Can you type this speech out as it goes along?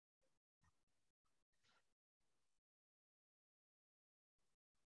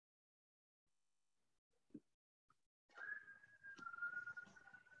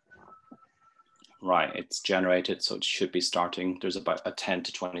Right, it's generated, so it should be starting. There's about a 10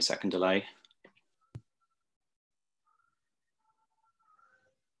 to 20 second delay.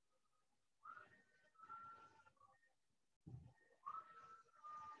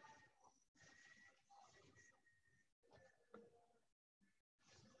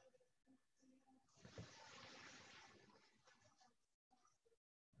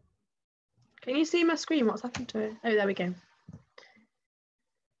 Can you see my screen? What's happened to it? Oh, there we go.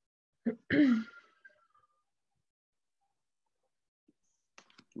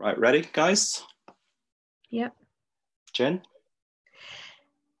 Right, ready, guys? Yep. Jen?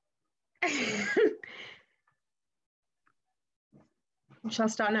 Shall I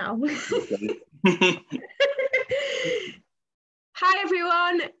start now? Hi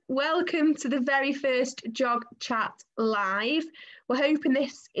everyone, welcome to the very first GeogChat live. We're hoping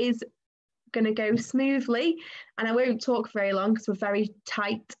this is going to go smoothly and I won't talk very long because we're very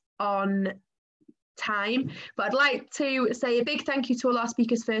tight on time, but I'd like to say a big thank you to all our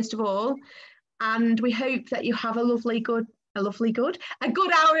speakers first of all, and we hope that you have a good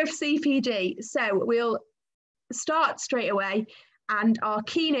hour of CPD. So we'll start straight away, and our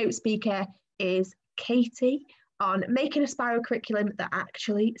keynote speaker is Katie on making a spiral curriculum that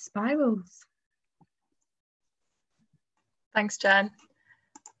actually spirals. Thanks, Jen.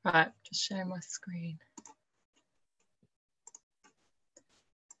 Right, just sharing my screen.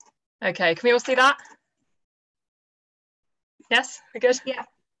 Okay, can we all see that? Yes, we're good? Yeah.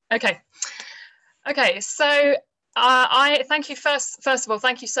 Okay. Okay, so I thank you first of all,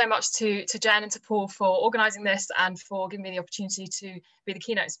 thank you so much to Jen and to Paul for organising this and for giving me the opportunity to be the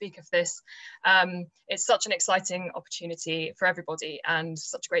keynote speaker for this. It's such an exciting opportunity for everybody and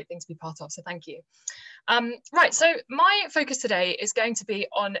such a great thing to be part of, so thank you. Right, so my focus today is going to be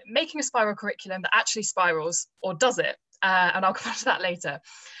on making a spiral curriculum that actually spirals, or does it? And I'll come on to that later.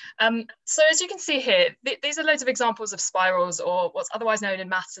 So as you can see here, these are loads of examples of spirals, or what's otherwise known in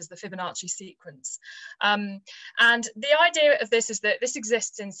maths as the Fibonacci sequence. And the idea of this is that this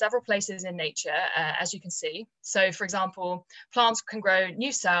exists in several places in nature, as you can see. So for example, plants can grow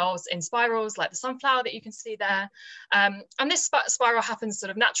new cells in spirals like the sunflower that you can see there. And this spiral happens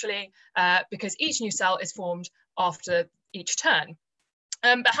sort of naturally because each new cell is formed after each turn.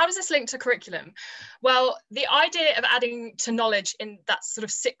 But how does this link to curriculum? Well, the idea of adding to knowledge in that sort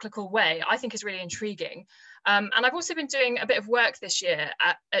of cyclical way, I think is really intriguing. And I've also been doing a bit of work this year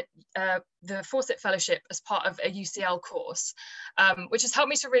at the Fawcett Fellowship as part of a UCL course, which has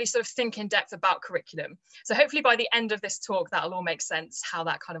helped me to really sort of think in depth about curriculum. So hopefully by the end of this talk, that'll all make sense, how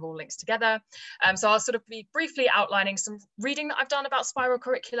that kind of all links together. So I'll sort of be briefly outlining some reading that I've done about spiral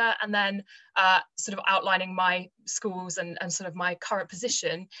curricula, and then sort of outlining my schools and sort of my current position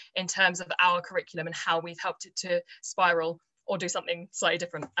in terms of our curriculum and how we've helped it to spiral or do something slightly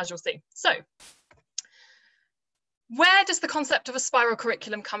different, as you'll see. So, where does the concept of a spiral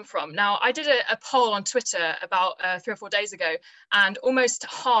curriculum come from? Now, I did a poll on Twitter about 3 or 4 days ago, and almost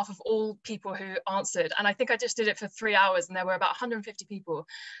half of all people who answered, and I think I just did it for 3 hours, and there were about 150 people,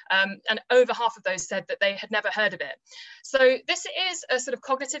 and over half of those said that they had never heard of it. So this is a sort of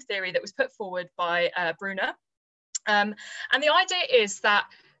cognitive theory that was put forward by Brunner. And the idea is that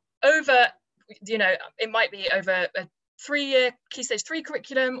over, you know, it might be over a 3-year Key Stage 3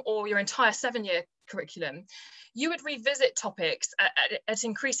 curriculum or your entire 7-year curriculum, you would revisit topics at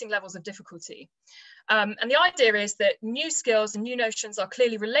increasing levels of difficulty. And the idea is that new skills and new notions are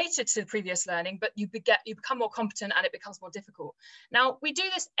clearly related to the previous learning, but you become more competent and it becomes more difficult. Now, we do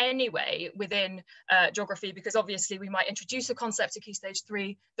this anyway within geography, because obviously we might introduce a concept to Key Stage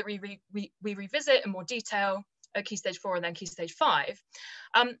 3 that we revisit in more detail at Key Stage 4 and then Key Stage 5.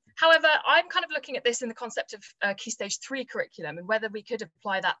 However, I'm kind of looking at this in the concept of Key Stage 3 curriculum and whether we could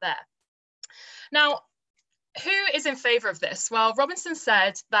apply that there. Now, who is in favour of this? Well, Robinson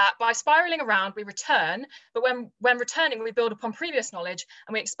said that by spiralling around, we return, but when returning, we build upon previous knowledge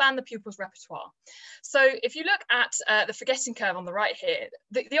and we expand the pupil's repertoire. So if you look at the forgetting curve on the right here,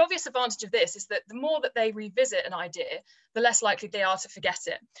 the obvious advantage of this is that the more that they revisit an idea, the less likely they are to forget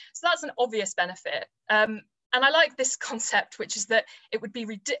it. So that's an obvious benefit. And I like this concept, which is that it would be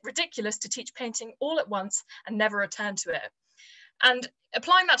ridiculous to teach painting all at once and never return to it. And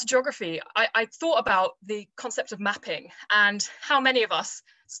applying that to geography, I thought about the concept of mapping and how many of us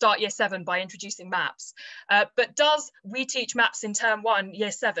start year 7 by introducing maps. But does we teach maps in term 1,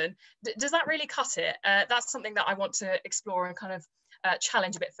 year 7, does that really cut it? That's something that I want to explore and kind of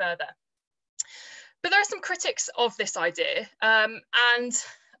challenge a bit further. But there are some critics of this idea, and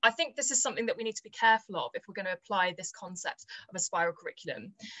I think this is something that we need to be careful of if we're going to apply this concept of a spiral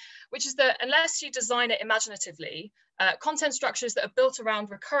curriculum, which is that unless you design it imaginatively, content structures that are built around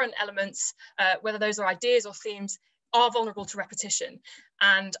recurrent elements, whether those are ideas or themes, are vulnerable to repetition.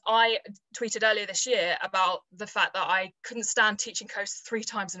 And I tweeted earlier this year about the fact that I couldn't stand teaching coasts 3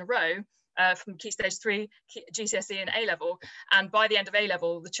 times in a row, from Key Stage 3, GCSE and A-level. And by the end of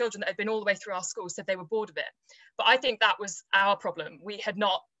A-level, the children that had been all the way through our school said they were bored of it. But I think that was our problem. We had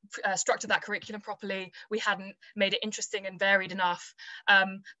not structured that curriculum properly. We hadn't made it interesting and varied enough.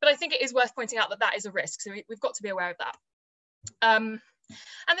 But I think it is worth pointing out that that is a risk. So we've got to be aware of that.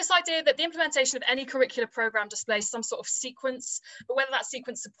 And this idea that the implementation of any curricular program displays some sort of sequence, but whether that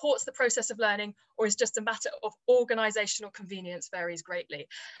sequence supports the process of learning or is just a matter of organizational convenience varies greatly.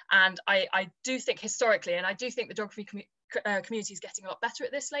 And I do think historically, and I do think the geography community is getting a lot better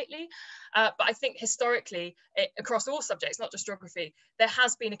at this lately, but I think historically, across all subjects, not just geography, there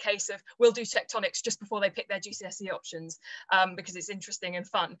has been a case of we'll do tectonics just before they pick their GCSE options because it's interesting and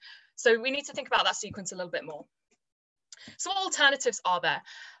fun. So we need to think about that sequence a little bit more. So what alternatives are there?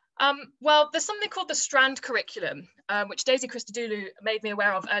 Well, there's something called the Strand curriculum, which Daisy Christodoulou made me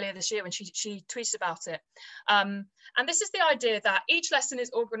aware of earlier this year when she tweeted about it. And this is the idea that each lesson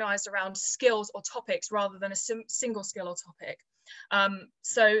is organized around skills or topics rather than a single skill or topic. And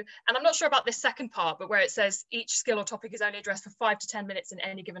I'm not sure about this second part, but where it says each skill or topic is only addressed for 5 to 10 minutes in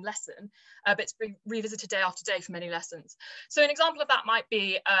any given lesson, but it's been revisited day after day for many lessons. So an example of that might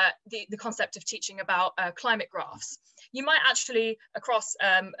be the concept of teaching about climate graphs. You might actually, across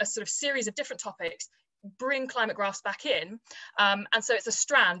a sort of series of different topics, bring climate graphs back in. And so it's a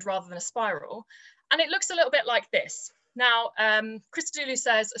strand rather than a spiral. And it looks a little bit like this. Now, Christodoulou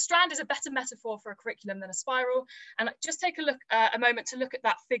says a strand is a better metaphor for a curriculum than a spiral. And just take a look, a moment to look at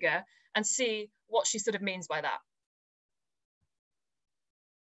that figure and see what she sort of means by that.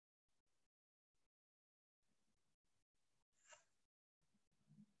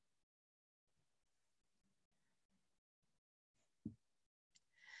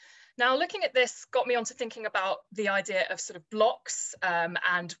 Now, looking at this got me onto thinking about the idea of sort of blocks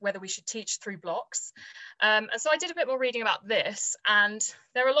and whether we should teach through blocks. And so I did a bit more reading about this, and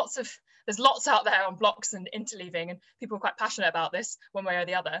there's lots out there on blocks and interleaving, and people are quite passionate about this one way or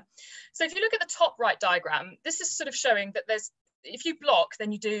the other. So if you look at the top right diagram, this is sort of showing that if you block,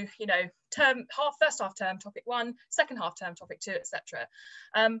 then you do, first half term, topic 1, second half term, topic 2, etc.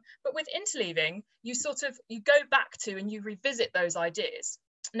 But with interleaving, you go back to and you revisit those ideas.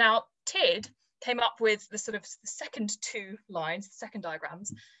 Now, TID came up with the sort of the second 2 lines, the second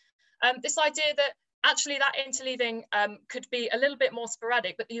diagrams, this idea that actually that interleaving could be a little bit more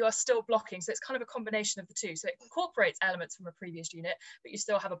sporadic, but you are still blocking. So it's kind of a combination of the two. So it incorporates elements from a previous unit, but you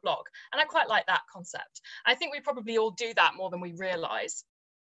still have a block. And I quite like that concept. I think we probably all do that more than we realize.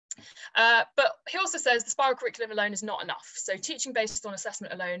 But he also says the spiral curriculum alone is not enough. So teaching based on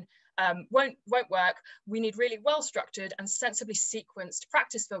assessment alone won't work. We need really well structured and sensibly sequenced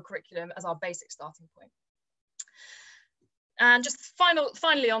practice-filled curriculum as our basic starting point. And just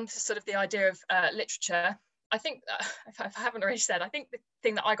finally on to sort of the idea of literature, I think, if I haven't already said, I think the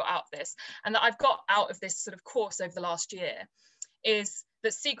thing that I got out of this and that I've got out of this sort of course over the last year is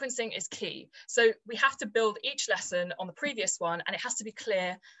that sequencing is key. So we have to build each lesson on the previous one, and it has to be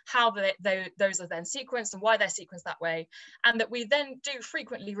clear how those are then sequenced and why they're sequenced that way. And that we then do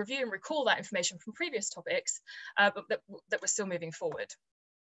frequently review and recall that information from previous topics, but that we're still moving forward.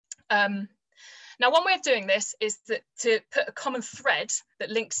 Now, one way of doing this is to put a common thread that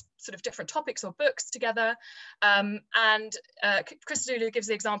links sort of different topics or books together. Christodoulou gives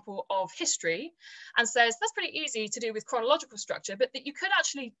the example of history and says that's pretty easy to do with chronological structure, but that you could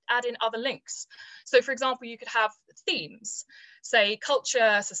actually add in other links. So, for example, you could have themes, say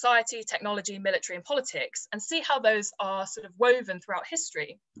culture, society, technology, military, and politics, and see how those are sort of woven throughout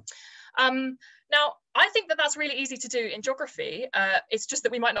history. Now, I think that that's really easy to do in geography. It's just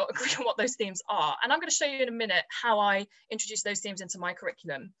that we might not agree on what those themes are. And I'm going to show you in a minute how I introduce those themes into my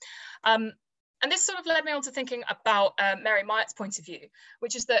curriculum. And this sort of led me on to thinking about Mary Myatt's point of view,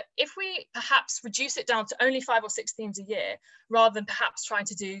 which is that if we perhaps reduce it down to only 5 or 6 themes a year, rather than perhaps trying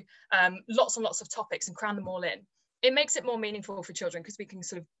to do lots and lots of topics and cram them all in, it makes it more meaningful for children because we can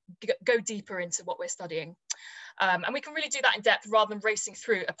sort of go deeper into what we're studying. And we can really do that in depth rather than racing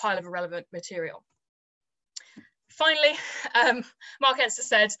through a pile of irrelevant material. Finally, Mark Enster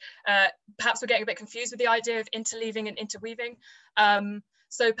said, perhaps we're getting a bit confused with the idea of interleaving and interweaving.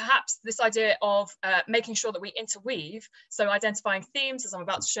 So perhaps this idea of making sure that we interweave, so identifying themes, as I'm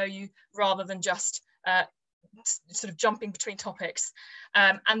about to show you, rather than just sort of jumping between topics.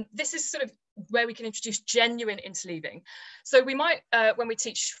 And this is sort of where we can introduce genuine interleaving. So we might, when we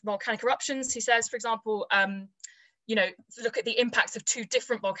teach volcanic eruptions, he says, for example, you know, look at the impacts of 2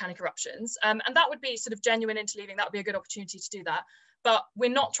 different volcanic eruptions. And that would be sort of genuine interleaving. That would be a good opportunity to do that. But we're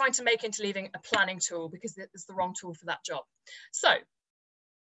not trying to make interleaving a planning tool, because it's the wrong tool for that job. So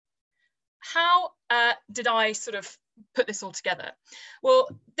how did I sort of put this all together? Well,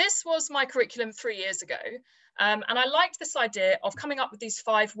 this was my curriculum 3 years ago. And I liked this idea of coming up with these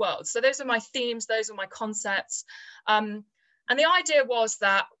 5 worlds. So those are my themes, those are my concepts. And the idea was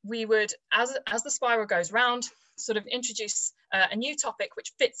that we would, as the spiral goes round, sort of introduce a new topic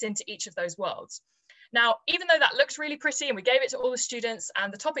which fits into each of those worlds. Now, even though that looked really pretty and we gave it to all the students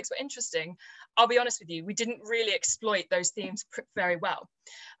and the topics were interesting, I'll be honest with you, we didn't really exploit those themes very well.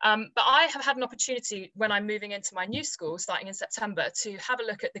 But I have had an opportunity when I'm moving into my new school, starting in September, to have a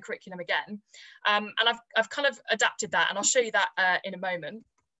look at the curriculum again. And I've kind of adapted that, and I'll show you that in a moment.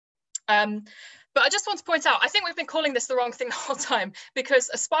 But I just want to point out, I think we've been calling this the wrong thing the whole time, because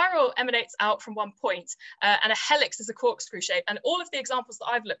a spiral emanates out from one point, and a helix is a corkscrew shape. And all of the examples that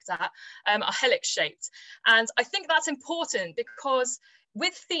I've looked at are helix shaped. And I think that's important because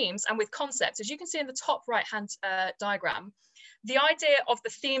with themes and with concepts, as you can see in the top right-hand diagram, the idea of the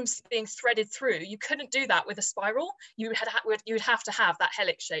themes being threaded through, you couldn't do that with a spiral. You would have to have that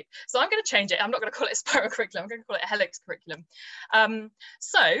helix shape. So I'm going to change it. I'm not going to call it a spiral curriculum. I'm going to call it a helix curriculum.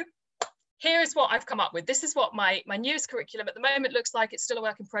 So here is what I've come up with. This is what my newest curriculum at the moment looks like. It's still a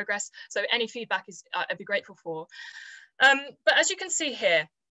work in progress, so any feedback is I'd be grateful for. But as you can see here,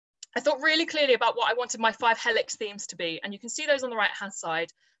 I thought really clearly about what I wanted my 5 helix themes to be, and you can see those on the right-hand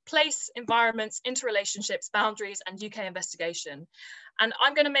side: place, environments, interrelationships, boundaries, and UK investigation. And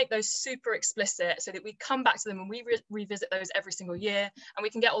I'm going to make those super explicit so that we come back to them and we revisit those every single year, and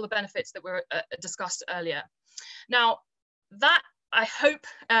we can get all the benefits that were discussed earlier. Now, that I hope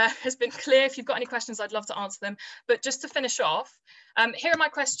has been clear. If you've got any questions, I'd love to answer them. But just to finish off, here are my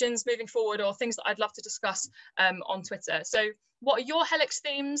questions moving forward, or things that I'd love to discuss on Twitter. So what are your helix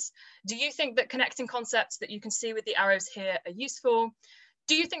themes? Do you think that connecting concepts that you can see with the arrows here are useful?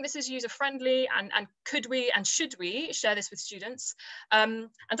 Do you think this is user-friendly, and could we and should we share this with students? And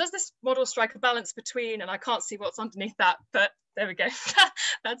does this model strike a balance between, and I can't see what's underneath that, but there we go.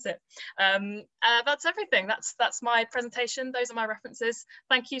 That's it. That's everything. That's my presentation. Those are my references.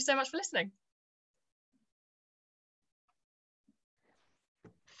 Thank you so much for listening.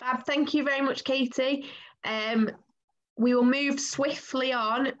 Fab, thank you very much, Katie. We will move swiftly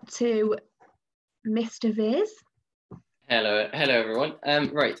on to Mr. Viz. Hello everyone.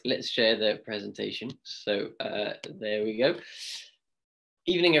 Right, let's share the presentation. So there we go.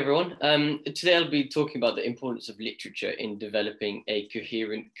 Evening everyone. Today I'll be talking about the importance of literature in developing a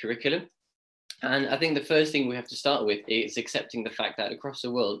coherent curriculum. And I think the first thing we have to start with is accepting the fact that across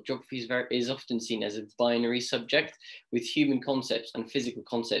the world, geography is often seen as a binary subject, with human concepts and physical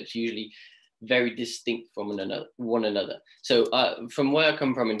concepts usually very distinct from one another. So from where I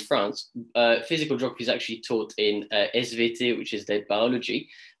come from in France, physical geography is actually taught in SVT, which is their biology,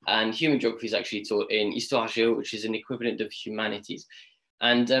 and human geography is actually taught in Histoire Géo, which is an equivalent of humanities.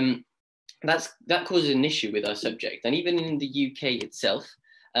 And that causes an issue with our subject. And even in the UK itself,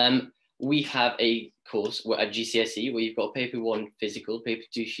 we have a course at GCSE where you've got paper 1 physical, paper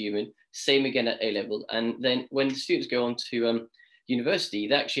 2 human, same again at A level. And then when the students go on to university,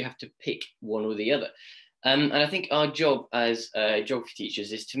 they actually have to pick one or the other. And I think our job as geography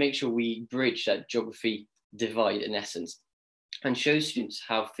teachers is to make sure we bridge that geography divide in essence, and show students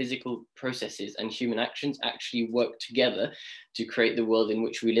how physical processes and human actions actually work together to create the world in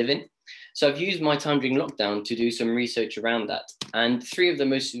which we live in. So I've used my time during lockdown to do some research around that. And 3 of the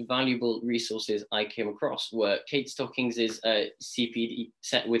most valuable resources I came across were Kate Stockings's CPD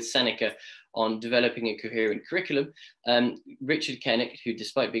set with Seneca on developing a coherent curriculum, Richard Kennick, who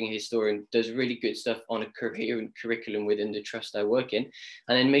despite being a historian does really good stuff on a coherent curriculum within the trust I work in,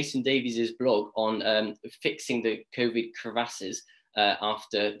 and then Mason Davies's blog on fixing the COVID crevasses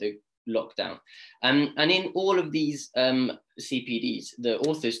after the lockdown. And in all of these CPDs, the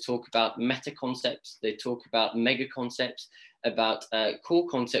authors talk about meta concepts, they talk about mega concepts, about core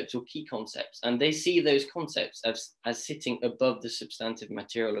concepts or key concepts, and they see those concepts as sitting above the substantive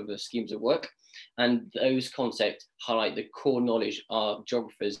material of the schemes of work, and those concepts highlight the core knowledge our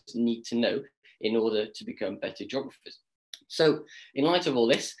geographers need to know in order to become better geographers. So in light of all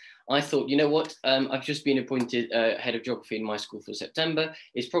this, I thought, you know what, I've just been appointed head of geography in my school for September.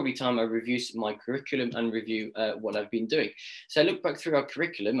 It's probably time I review my curriculum and review what I've been doing. So I looked back through our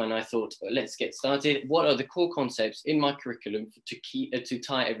curriculum and I thought, let's get started. What are the core concepts in my curriculum to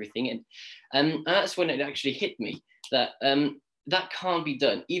tie everything in? And that's when it actually hit me that that can't be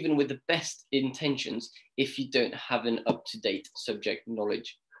done, even with the best intentions, if you don't have an up-to-date subject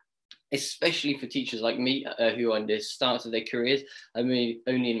knowledge, especially for teachers like me who are in the start of their careers. I mean,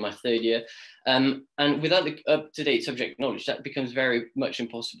 only in my 3rd year. And without the up-to-date subject knowledge, that becomes very much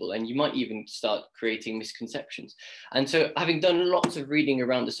impossible. And you might even start creating misconceptions. And so having done lots of reading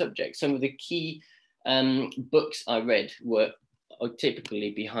around the subject, some of the key books I read were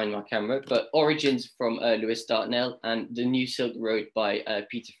typically behind my camera, but Origins from Lewis Dartnell and The New Silk Road by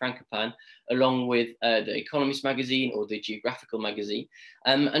Peter Frankopan, along with The Economist magazine or the Geographical magazine.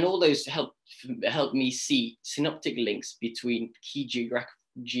 And all those help me see synoptic links between key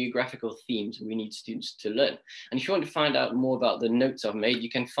geographical themes we need students to learn. And if you want to find out more about the notes I've made,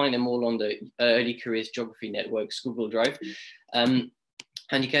 you can find them all on the Early Careers Geography Network's Google Drive.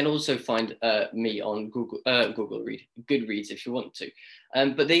 And you can also find me on Goodreads if you want to.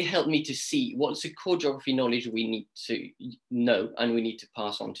 But they help me to see what's the core geography knowledge we need to know and we need to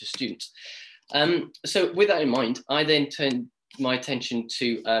pass on to students. So with that in mind, I then turned my attention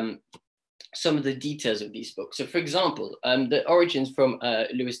to some of the details of these books. So for example, the Origins from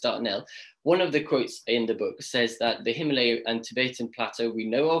Lewis Dartnell, one of the quotes in the book says that the Himalaya and Tibetan plateau we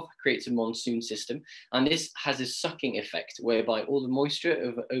know of creates a monsoon system, and this has a sucking effect whereby all the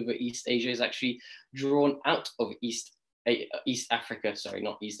moisture over East Asia is actually drawn out of East Africa, sorry,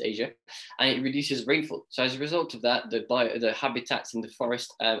 not East Asia, and it reduces rainfall. So as a result of that, the habitats in the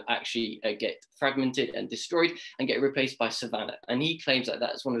forest actually get fragmented and destroyed and get replaced by savanna. And he claims that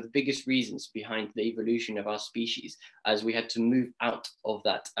that's one of the biggest reasons behind the evolution of our species, as we had to move out of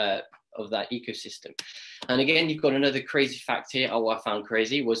that ecosystem. And again, you've got another crazy fact here. What I found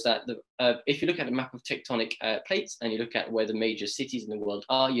crazy was that if you look at a map of tectonic plates and you look at where the major cities in the world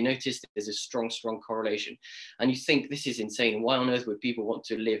are, you notice there's a strong correlation. And you think, this is insane. Why on earth would people want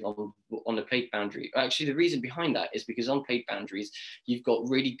to live on a plate boundary? Actually, the reason behind that is because on plate boundaries, you've got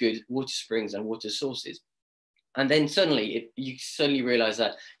really good water springs and water sources. And then you suddenly realize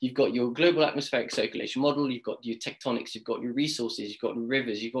that you've got your global atmospheric circulation model, you've got your tectonics, you've got your resources, you've got your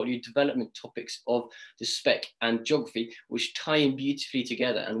rivers, you've got your development topics of the spec and geography, which tie in beautifully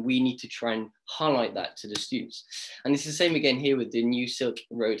together. And we need to try and highlight that to the students. And it's the same again here with The New Silk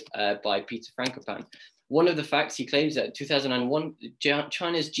Road by Peter Frankopan. One of the facts, he claims that in 2001,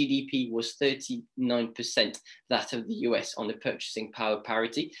 China's GDP was 39% that of the US on the purchasing power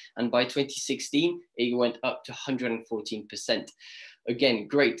parity. And by 2016, it went up to 114%. Again,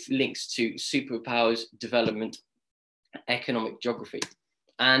 great links to superpowers, development, economic geography.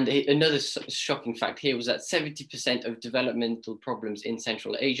 And another shocking fact here was that 70% of developmental problems in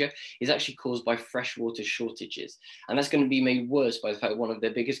Central Asia is actually caused by freshwater shortages. And that's going to be made worse by the fact that one of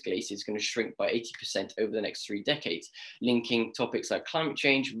their biggest glaciers is going to shrink by 80% over the next 3 decades, linking topics like climate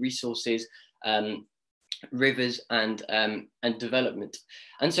change, resources, rivers, and development.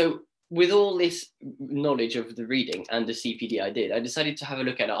 And so with all this knowledge of the reading and the CPD I did, I decided to have a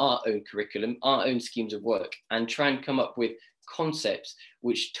look at our own curriculum, our own schemes of work, and try and come up with concepts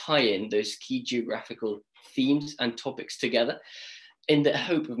which tie in those key geographical themes and topics together in the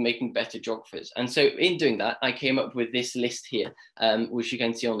hope of making better geographers. And so in doing that, I came up with this list here, which you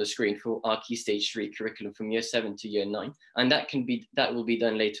can see on the screen for our Key Stage 3 curriculum from year 7 to year 9. And that will be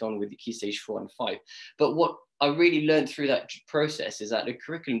done later on with the Key Stage 4 and 5. But what I really learned through that process is that the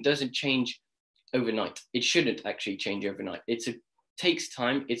curriculum doesn't change overnight. It shouldn't actually change overnight. It takes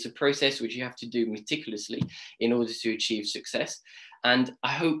time. It's a process which you have to do meticulously in order to achieve success. And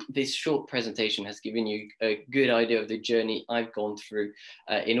I hope this short presentation has given you a good idea of the journey I've gone through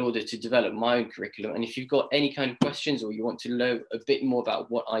in order to develop my own curriculum. And if you've got any kind of questions or you want to know a bit more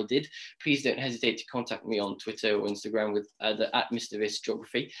about what I did, please don't hesitate to contact me on Twitter or Instagram with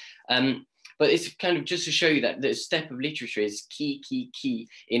 @MrVisGeography. But it's kind of just to show you that the step of literature is key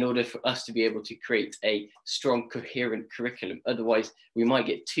in order for us to be able to create a strong, coherent curriculum. Otherwise, we might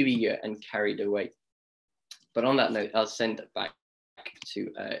get too eager and carried away. But on that note, I'll send it back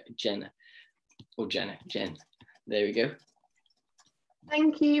to Jen. There we go.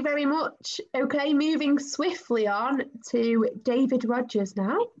 Thank you very much. Okay, moving swiftly on to David Rogers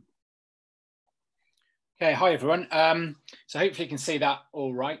now. Okay, hi everyone. So hopefully you can see that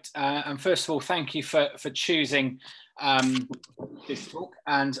all right. And first of all, thank you for choosing this talk,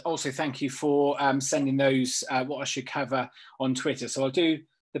 and also thank you for sending those what I should cover on Twitter. So I'll do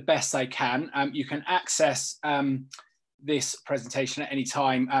the best I can. You can access this presentation at any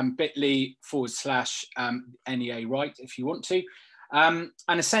time, bit.ly/NEA Right if you want to. And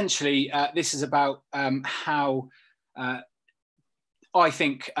essentially, this is about how I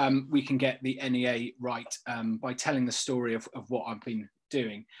think we can get the NEA right by telling the story of what I've been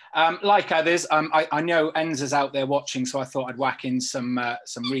doing. Like others, I know Enza's out there watching, so I thought I'd whack in some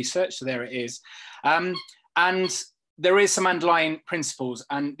research. So there it is. And there is some underlying principles,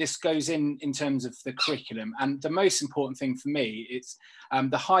 and this goes in terms of the curriculum. And the most important thing for me is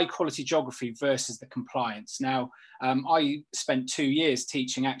the high quality geography versus the compliance. Now, I spent 2 years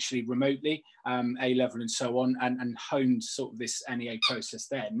teaching actually remotely, A-level and so on, and honed sort of this NEA process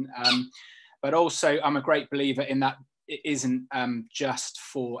then. But also I'm a great believer in that it isn't just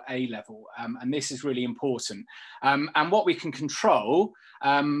for A-level, and this is really important. And what we can control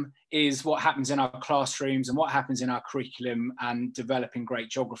is what happens in our classrooms and what happens in our curriculum and developing great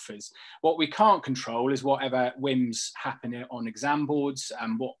geographers. What we can't control is whatever whims happen on exam boards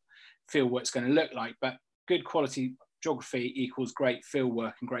and what fieldwork's going to look like, but good quality geography equals great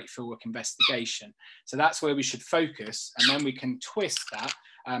fieldwork and great fieldwork investigation. So that's where we should focus, and then we can twist that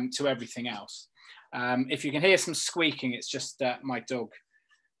to everything else. If you can hear some squeaking, it's just my dog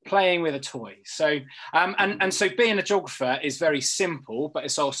playing with a toy. So and so being a geographer is very simple, but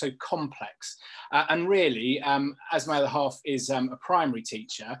it's also complex. And really, as my other half is a primary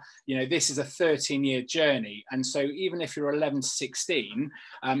teacher, you know, this is a 13-year journey. And so even if you're 11 to 16,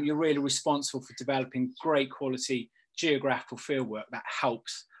 you're really responsible for developing great quality geographical fieldwork that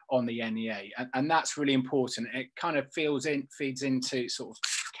helps on the NEA. And that's really important. It kind of feeds into sort of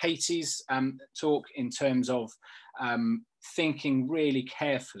Katie's talk in terms of thinking really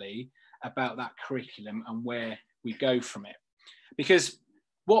carefully about that curriculum and where we go from it. Because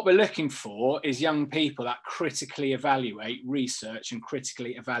what we're looking for is young people that critically evaluate research and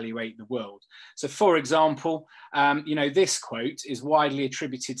critically evaluate the world. So for example, you know, this quote is widely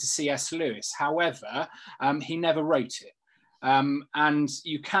attributed to C.S. Lewis. However, he never wrote it. And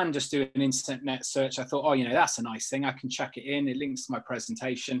you can just do an internet search. I thought, oh, you know, that's a nice thing. I can chuck it in. It links to my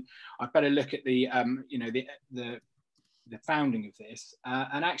presentation. I better look at the, you know, the founding of this.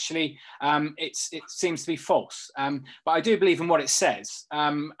 And actually, it seems to be false. But I do believe in what it says.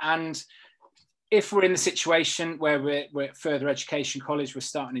 And if we're in the situation where we're at further education college, we're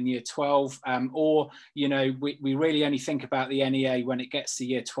starting in year 12, or, you know, we really only think about the NEA when it gets to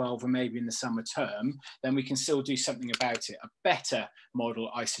year 12 or maybe in the summer term, then we can still do something about it. A better model,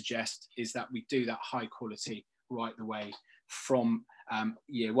 I suggest, is that we do that high quality right the way from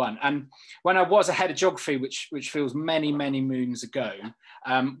year one. And when I was a head of geography, which feels many, many moons ago,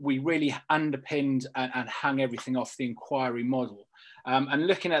 we really underpinned and hung everything off the inquiry model. And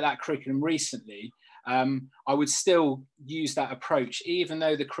looking at that curriculum recently, I would still use that approach, even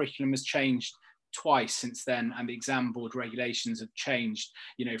though the curriculum has changed twice since then, and the exam board regulations have changed,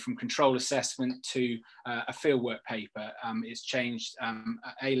 you know, from control assessment to a fieldwork paper. It's changed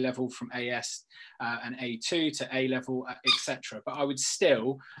A-level from AS and A2 to A-level, etc. But I would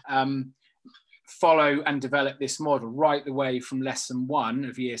still follow and develop this model right the way from lesson 1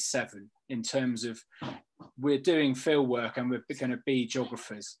 of year 7, in terms of we're doing fieldwork and we're going to be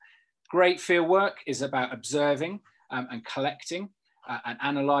geographers. Great fieldwork is about observing and collecting and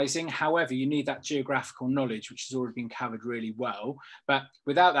analysing. However, you need that geographical knowledge, which has already been covered really well. But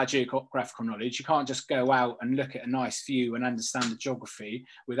without that geographical knowledge, you can't just go out and look at a nice view and understand the geography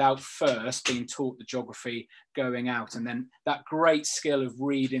without first being taught the geography, going out. And then that great skill of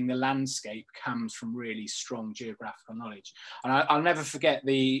reading the landscape comes from really strong geographical knowledge. And I'll never forget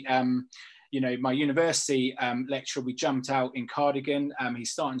the you know, my university lecturer. We jumped out in Cardigan.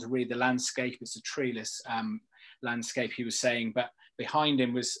 He's starting to read the landscape. It's a treeless landscape, he was saying, but behind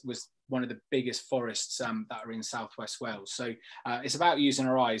him was one of the biggest forests that are in Southwest Wales. So it's about using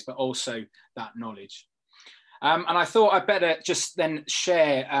our eyes, but also that knowledge. And I thought I'd better just then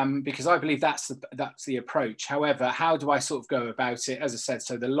share, because I believe that's the approach. However, how do I sort of go about it? As I said,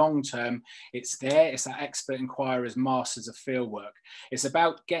 so the long term, it's that expert inquirers, masters of fieldwork. It's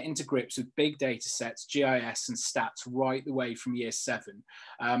about getting to grips with big data sets, GIS and stats right the way from year 7.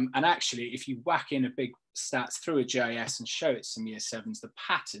 And actually, if you whack in a big stats through a GIS and show it to some year 7s, the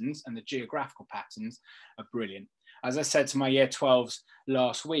patterns and the geographical patterns are brilliant. As I said to my year 12s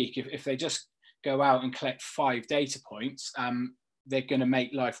last week, if they just go out and collect 5 data points, they're going to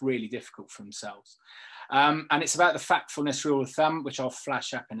make life really difficult for themselves. And it's about the factfulness rule of thumb, which I'll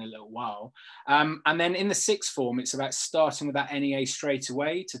flash up in a little while. And then in the 6th form, it's about starting with that NEA straight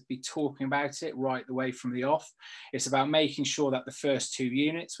away, to be talking about it right the way from the off. It's about making sure that the first 2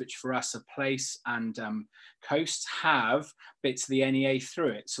 units, which for us are place and coast, have bits of the NEA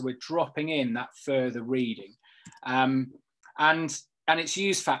through it. So we're dropping in that further reading. And it's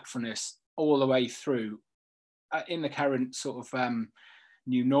used factfulness all the way through. In the current sort of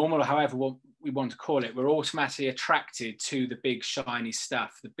new normal, or however what we want to call it, we're automatically attracted to the big shiny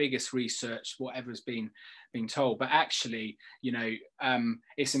stuff, the biggest research, whatever's been told. But actually, you know,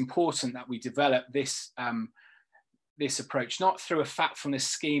 it's important that we develop this this approach, not through a factfulness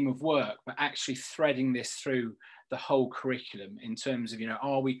scheme of work, but actually threading this through the whole curriculum in terms of, you know,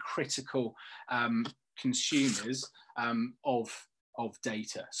 are we critical consumers of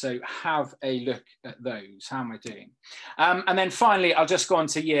data? So have a look at those. How am I doing? And then finally, I'll just go on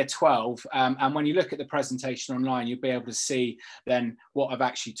to year 12. And when you look at the presentation online, you'll be able to see then what I've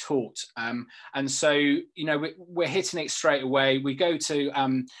actually taught. And so, you know, we're hitting it straight away. We go to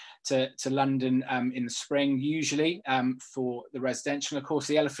London in the spring, usually for the residential. Of course,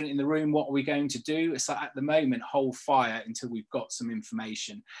 the elephant in the room, what are we going to do? It's like, at the moment, hold fire until we've got some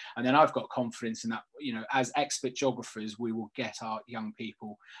information. And then I've got confidence in that, you know, as expert geographers, we will get our young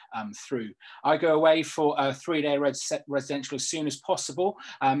people through. I go away for a 3-day residential as soon as possible.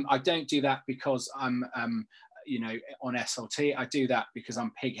 I don't do that because I'm, you know, on SLT. I do that because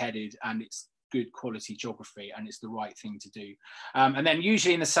I'm pig-headed and it's good quality geography and it's the right thing to do. And then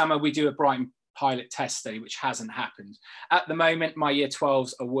usually in the summer we do a Brighton pilot test study, which hasn't happened. At the moment, my year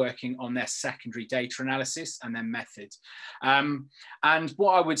 12s are working on their secondary data analysis and their method. And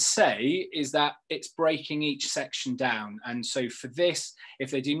what I would say is that it's breaking each section down. And so for this,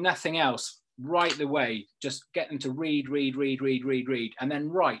 if they do nothing else, right the way, just get them to read, and then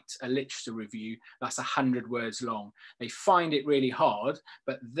write a literature review that's 100 words long. They find it really hard,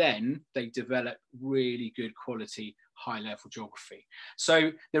 but then they develop really good quality high-level geography.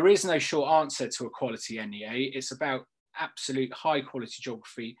 So there is no short answer to a quality NEA. It's about absolute high-quality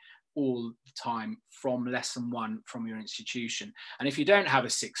geography all the time from lesson 1 from your institution. And if you don't have a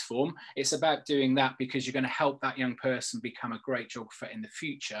sixth form, it's about doing that because you're going to help that young person become a great geographer in the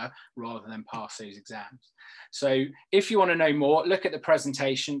future rather than pass those exams. So if you want to know more, look at the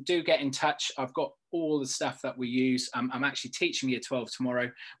presentation, do get in touch. I've got all the stuff that we use. I'm actually teaching year 12 tomorrow,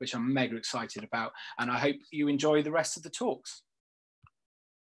 which I'm mega excited about, and I hope you enjoy the rest of the talks.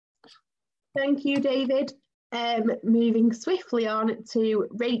 Thank you, David. Moving swiftly on to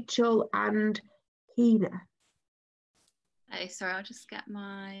Rachel and Keena. Oh, sorry, I'll just get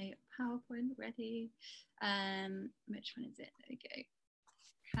my PowerPoint ready. Which one is it? There we go.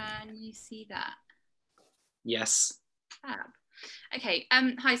 Can you see that? Yes. Fab. Okay,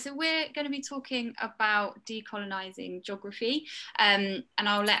 hi, so we're going to be talking about decolonising geography, and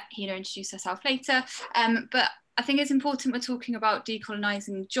I'll let Hina introduce herself later, but I think it's important we're talking about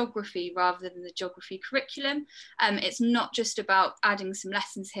decolonising geography rather than the geography curriculum. It's not just about adding some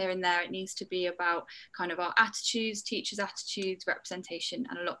lessons here and there, it needs to be about kind of our attitudes, teachers' attitudes, representation,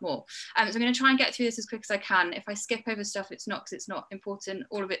 and a lot more. So I'm going to try and get through this as quick as I can. If I skip over stuff, it's not because it's not important,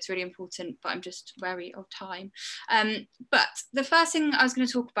 all of it's really important, but I'm just wary of time. But the first thing I was going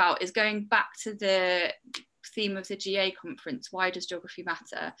to talk about is going back to the theme of the GA conference, why does geography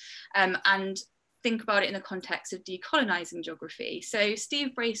matter? And think about it in the context of decolonising geography. So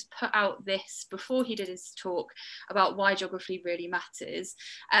Steve Brace put out this before he did his talk about why geography really matters.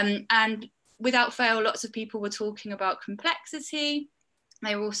 And without fail, lots of people were talking about complexity.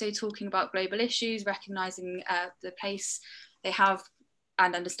 They were also talking about global issues, recognising the place they have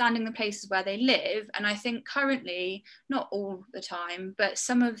and understanding the places where they live. And I think currently, not all the time, but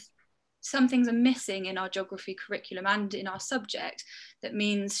some things are missing in our geography curriculum and in our subject that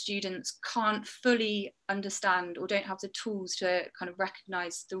means students can't fully understand or don't have the tools to kind of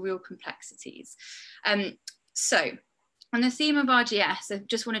recognise the real complexities. So on the theme of RGS, I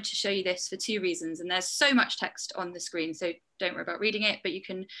just wanted to show you this for 2 reasons, and there's so much text on the screen, so don't worry about reading it, but you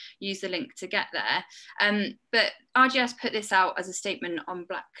can use the link to get there. But RGS put this out as a statement on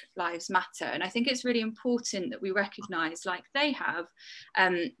Black Lives Matter, and I think it's really important that we recognise, like they have,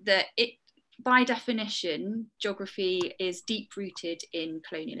 that it, by definition, geography is deep-rooted in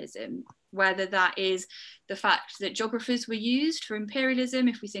colonialism, whether that is the fact that geographers were used for imperialism,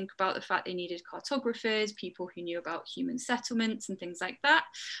 if we think about the fact they needed cartographers, people who knew about human settlements and things like that,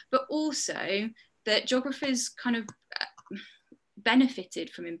 but also that geographers kind of benefited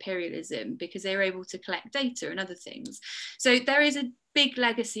from imperialism because they were able to collect data and other things. So there is a big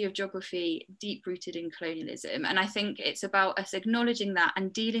legacy of geography deep rooted in colonialism, and I think it's about us acknowledging that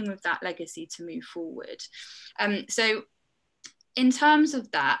and dealing with that legacy to move forward. So in terms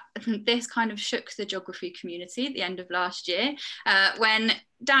of that, this kind of shook the geography community at the end of last year when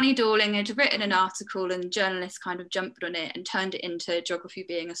Danny Dorling had written an article and journalists kind of jumped on it and turned it into geography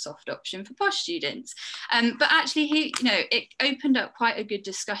being a soft option for posh students. But actually, it opened up quite a good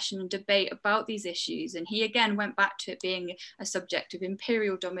discussion and debate about these issues. And he again went back to it being a subject of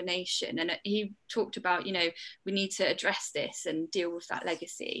imperial domination. And he talked about, we need to address this and deal with that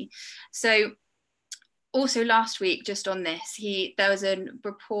legacy. So also last week, just on this, there was a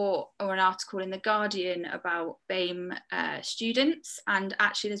report or an article in The Guardian about BAME students, and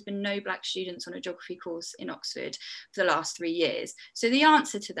actually there's been no Black students on a geography course in Oxford for the last 3 years. So the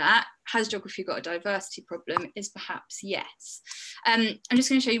answer to that, has geography got a diversity problem, is perhaps yes. I'm just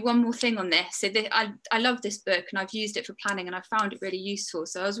going to show you one more thing on this. So I love this book and I've used it for planning and I found it really useful.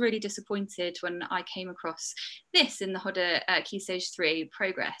 So I was really disappointed when I came across this in the Hodder Key Stage 3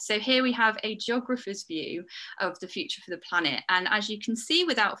 progress. So here we have a geographer's view of the future for the planet. And as you can see,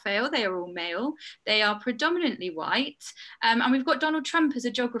 without fail, they are all male. They are predominantly white. And we've got Donald Trump as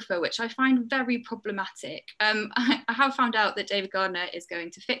a geographer, which I find very problematic. I have found out that David Gardner is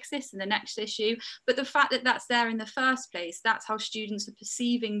going to fix this in the next issue, but the fact that that's there in the first place, that's how students are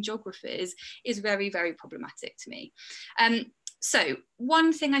perceiving geographers, is very, very problematic to me. So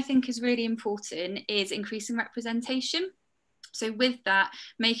one thing I think is really important is increasing representation. So with that,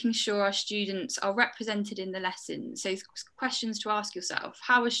 making sure our students are represented in the lessons. So questions to ask yourself: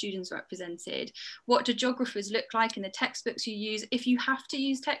 how are students represented? What do geographers look like in the textbooks you use? If you have to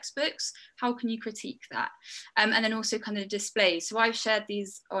use textbooks, how can you critique that? And then also kind of displays. So I've shared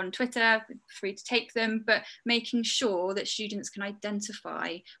these on Twitter, free to take them, but making sure that students can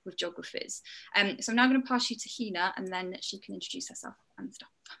identify with geographers. So I'm now going to pass you to Hina, and then she can introduce herself and stuff.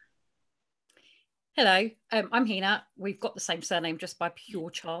 Hello, I'm Hina. We've got the same surname just by pure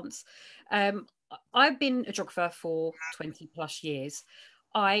chance. I've been a geographer for 20 plus years.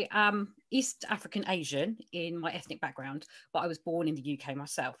 I am East African Asian in my ethnic background, but I was born in the UK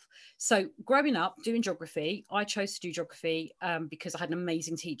myself. So growing up doing geography, I chose to do geography because I had an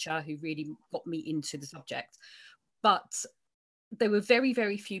amazing teacher who really got me into the subject. But there were very,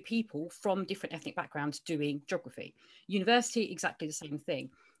 very few people from different ethnic backgrounds doing geography. University, exactly the same thing.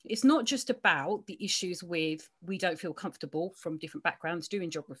 It's not just about the issues with we don't feel comfortable from different backgrounds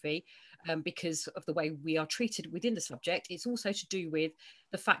doing geography because of the way we are treated within the subject. It's also to do with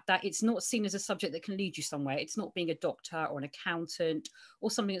the fact that it's not seen as a subject that can lead you somewhere. It's not being a doctor or an accountant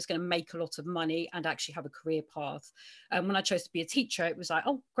or something that's going to make a lot of money and actually have a career path. When I chose to be a teacher, it was like,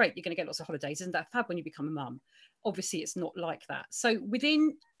 oh, great, you're going to get lots of holidays. Isn't that fab when you become a mum? Obviously, it's not like that. So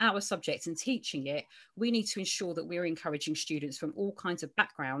within our subject and teaching it, we need to ensure that we're encouraging students from all kinds of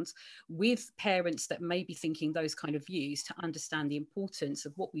backgrounds with parents that may be thinking those kind of views to understand the importance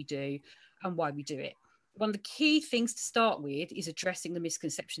of what we do and why we do it. One of the key things to start with is addressing the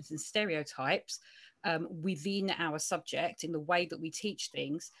misconceptions and stereotypes within our subject in the way that we teach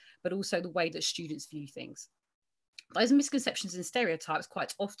things, but also the way that students view things. Those misconceptions and stereotypes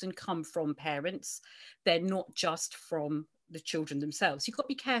quite often come from parents. They're not just from the children themselves. You've got to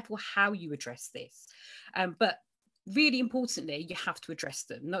be careful how you address this. But really importantly, you have to address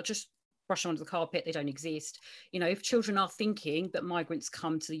them, not just brush them under the carpet. They don't exist. If children are thinking that migrants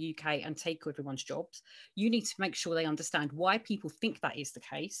come to the UK and take everyone's jobs, you need to make sure they understand why people think that is the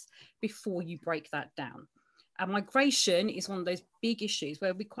case before you break that down. And migration is one of those big issues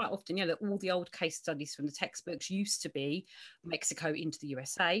where we quite often, that all the old case studies from the textbooks used to be Mexico into the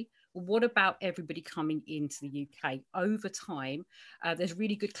USA. Well, what about everybody coming into the UK over time? There's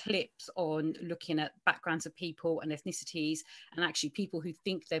really good clips on looking at backgrounds of people and ethnicities and actually people who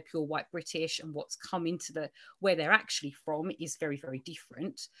think they're pure white British, and what's come into where they're actually from is very, very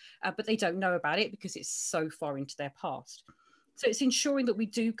different. But they don't know about it because it's so far into their past. So it's ensuring that we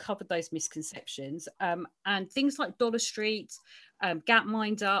do cover those misconceptions, and things like Dollar Street,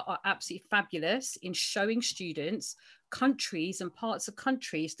 Gapminder are absolutely fabulous in showing students countries and parts of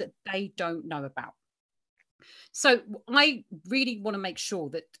countries that they don't know about. So I really want to make sure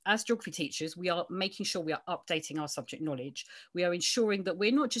that as geography teachers, we are making sure we are updating our subject knowledge. We are ensuring that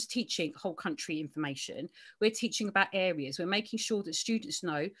we're not just teaching whole country information, we're teaching about areas. We're making sure that students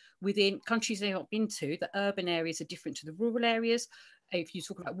know within countries they've not been to, that urban areas are different to the rural areas. If you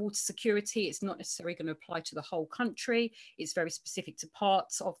talk about water security, it's not necessarily going to apply to the whole country. It's very specific to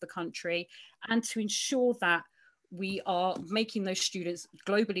parts of the country. And to ensure that we are making those students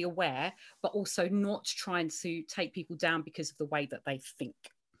globally aware, but also not trying to take people down because of the way that they think.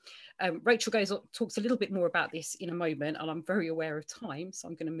 Rachel talks a little bit more about this in a moment, and I'm very aware of time, so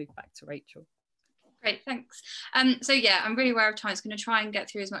I'm going to move back to Rachel. Great, thanks. So yeah, I'm really aware of time. I'm going to try and get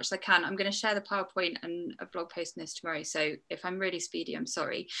through as much as I can. I'm going to share the PowerPoint and a blog post on this tomorrow. So if I'm really speedy, I'm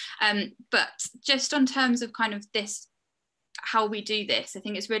sorry. But just on terms of kind of this, how we do this, I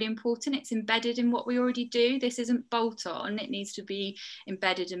think it's really important. It's embedded in what we already do. This isn't bolt on, it needs to be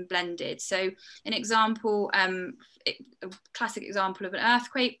embedded and blended. So an example, a classic example of an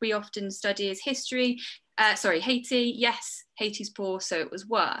earthquake we often study is history. Haiti, yes, Haiti's poor, so it was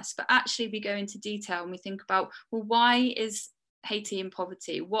worse. But actually we go into detail and we think about, well, why is Haiti in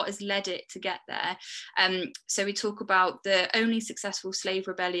poverty? What has led it to get there? So we talk about the only successful slave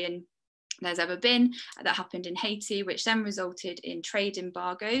rebellion there's ever been that happened in Haiti, which then resulted in trade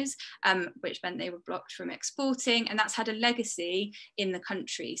embargoes, which meant they were blocked from exporting, and that's had a legacy in the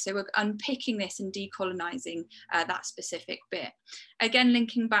country. So we're unpicking this and decolonizing that specific bit. Again,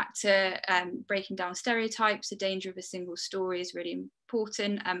 linking back to breaking down stereotypes, the danger of a single story is really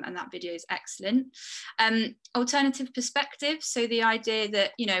important, and that video is excellent. Alternative perspectives, so the idea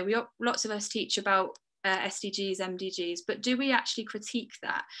that, you know, lots of us teach about SDGs, MDGs, but do we actually critique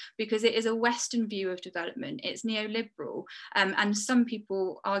that? Because it is a Western view of development, it's neoliberal, and some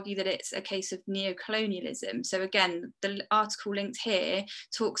people argue that it's a case of neocolonialism. So again, the article linked here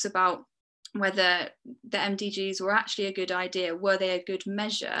talks about whether the MDGs were actually a good idea, were they a good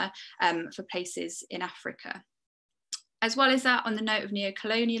measure for places in Africa? As well as that, on the note of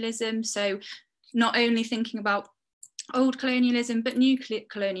neocolonialism, so not only thinking about old colonialism, but new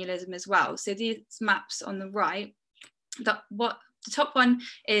colonialism as well. So these maps on the right, the top one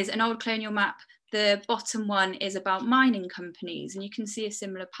is an old colonial map, the bottom one is about mining companies, and you can see a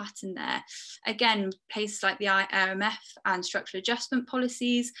similar pattern there. Again, places like the IMF and structural adjustment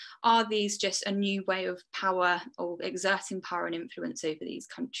policies, are these just a new way of power or exerting power and influence over these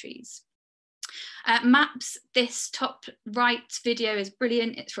countries? Maps, this top right video is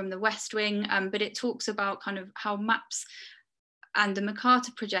brilliant, it's from the West Wing, but it talks about kind of how maps and the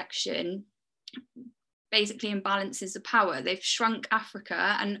Mercator projection basically imbalances the power. They've shrunk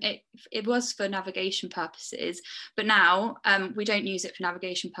Africa, and it was for navigation purposes, but now we don't use it for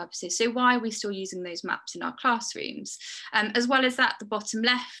navigation purposes. So why are we still using those maps in our classrooms? As well as that, the bottom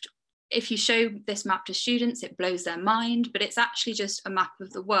left, if you show this map to students, it blows their mind, but it's actually just a map of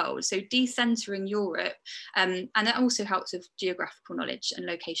the world. So decentering Europe, and that also helps with geographical knowledge and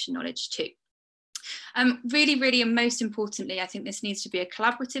location knowledge too. Really, and most importantly, I think this needs to be a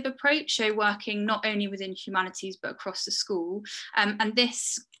collaborative approach, so working not only within humanities, but across the school. And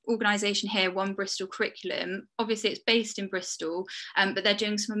this organisation here, One Bristol Curriculum, obviously it's based in Bristol, but they're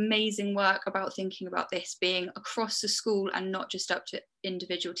doing some amazing work about thinking about this being across the school and not just up to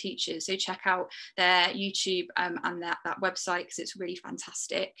individual teachers. So check out their YouTube and that website, because it's really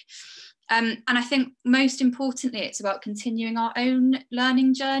fantastic. And I think most importantly, it's about continuing our own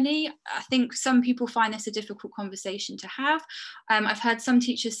learning journey. I think some people find this a difficult conversation to have. I've heard some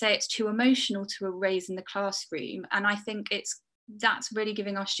teachers say it's too emotional to raise in the classroom, and I think that's really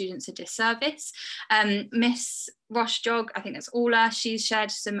giving our students a disservice. Miss Rosh Jog, I think that's Ola, she's shared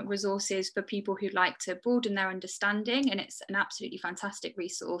some resources for people who'd like to broaden their understanding, and it's an absolutely fantastic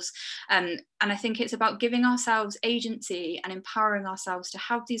resource. And I think it's about giving ourselves agency and empowering ourselves to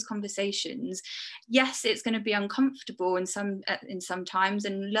have these conversations. Yes, it's going to be uncomfortable in some times,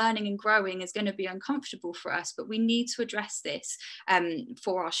 and learning and growing is going to be uncomfortable for us, but we need to address this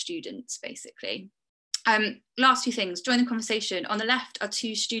for our students, basically. Last few things, join the conversation. On the left are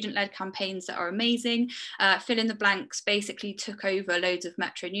 2 student-led campaigns that are amazing. Fill in the blanks basically took over loads of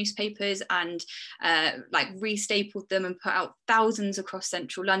Metro newspapers and like restapled them and put out thousands across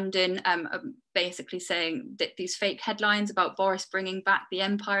central London, basically saying that these fake headlines about Boris bringing back the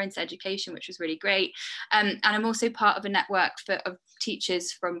empire into education, which was really great. And I'm also part of a network of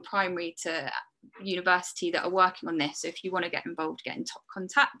teachers from primary to university that are working on this, so if you want to get involved, get in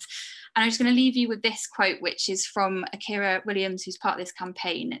contact. And I'm just going to leave you with this quote, which is from Akira Williams, who's part of this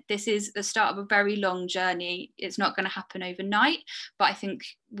campaign. This is the start of a very long journey. It's not going to happen overnight, but I think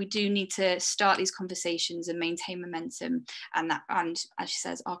we do need to start these conversations and maintain momentum, and as she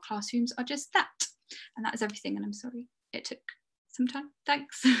says, our classrooms are just that. And that is everything, and I'm sorry it took some time.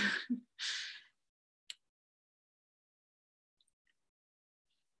 Thanks.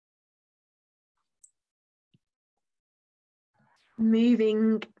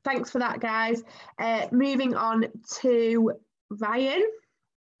 Thanks for that, guys. Moving on to Ryan.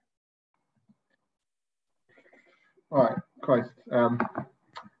 All right, Christ.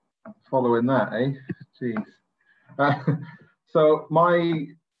 Following that, eh? Jeez. So my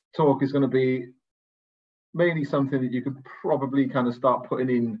talk is going to be mainly something that you could probably kind of start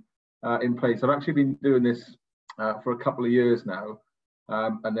putting in place. I've actually been doing this for a couple of years now,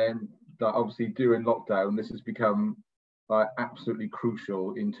 and then that obviously during lockdown, this has become absolutely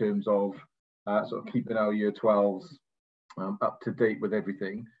crucial in terms of sort of keeping our year 12s up to date with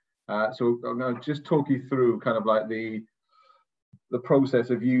everything. So I'm going to just talk you through kind of like the process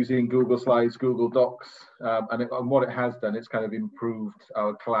of using Google Slides, Google Docs, and what it has done. It's kind of improved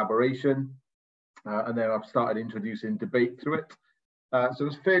our collaboration, and then I've started introducing debate through it. So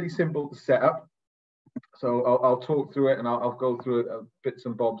it's fairly simple to set up. So I'll talk through it, and I'll go through bits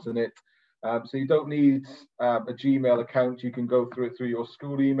and bobs in it. So you don't need a Gmail account. You can go through it through your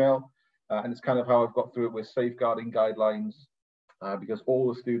school email, and it's kind of how I've got through it with safeguarding guidelines, because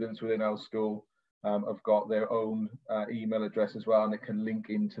all the students within our school have got their own email address as well, and it can link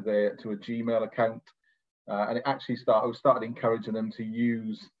into to a Gmail account. And it actually started encouraging them to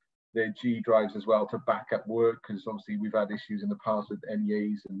use their G drives as well to back up work, because obviously we've had issues in the past with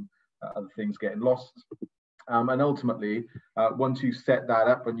NEAs and other things getting lost. And ultimately, once you set that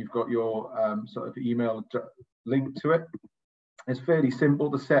up and you've got your sort of email link to it, it's fairly simple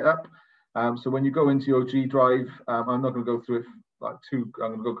to set up. So when you go into your G drive, I'm not going to go through it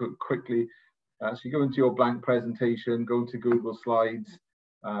I'm going to go quickly. So you go into your blank presentation, go to Google Slides.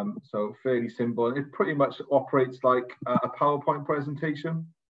 So fairly simple, and it pretty much operates like a PowerPoint presentation.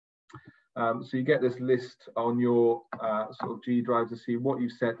 So you get this list on your sort of G drive to see what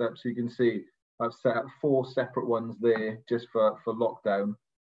you've set up. So you can see I've set up 4 separate ones there just for lockdown,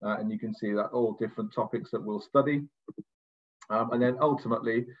 and you can see that all different topics that we'll study. And then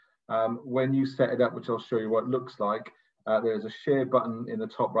ultimately, when you set it up, which I'll show you what it looks like, there's a share button in the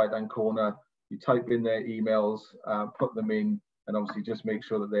top right hand corner. You type in their emails, put them in, and obviously just make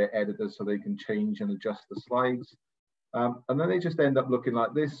sure that they're edited so they can change and adjust the slides. And then they just end up looking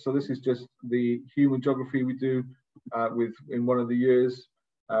like this. So this is just the human geography we do in one of the years.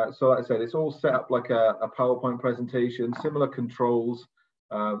 So like I said, it's all set up like a PowerPoint presentation, similar controls,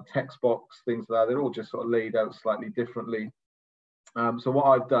 text box, things like that. They're all just sort of laid out slightly differently. So what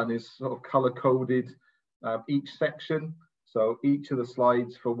I've done is sort of color coded each section. So each of the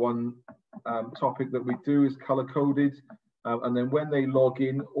slides for one topic that we do is color coded. And then when they log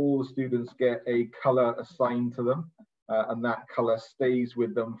in, all the students get a color assigned to them. And that color stays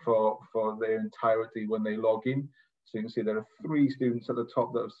with them for their entirety when they log in. So you can see there are 3 students at the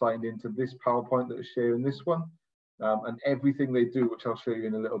top that have signed into this PowerPoint that are sharing this one. And everything they do, which I'll show you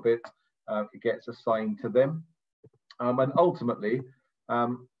in a little bit, it gets assigned to them. And ultimately,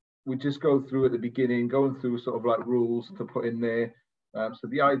 we just go through at the beginning, going through sort of like rules to put in there. So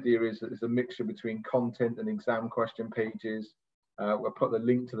the idea is that it's a mixture between content and exam question pages. We'll put the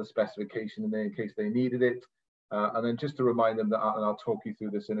link to the specification in there in case they needed it. And then just to remind them that, and I'll talk you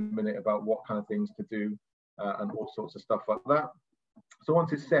through this in a minute about what kind of things to do and all sorts of stuff like that. So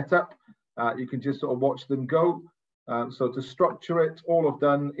once it's set up, you can just sort of watch them go. So to structure it, all I've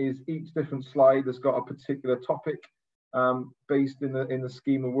done is each different slide has got a particular topic based in the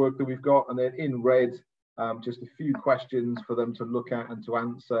scheme of work that we've got, and then in red, just a few questions for them to look at and to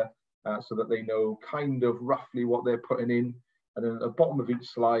answer so that they know kind of roughly what they're putting in. And then at the bottom of each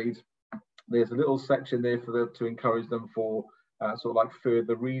slide, there's a little section there for them to encourage them for sort of like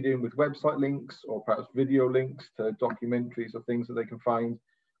further reading with website links or perhaps video links to documentaries or things that they can find.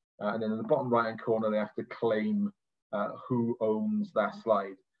 And then in the bottom right hand corner, they have to claim who owns that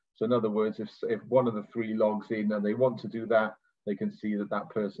slide. So in other words, if one of the 3 logs in and they want to do that, they can see that that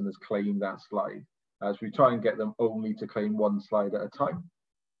person has claimed that slide. As we try and get them only to claim 1 slide at a time.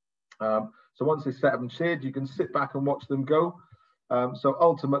 So once they're set up and shared, you can sit back and watch them go. So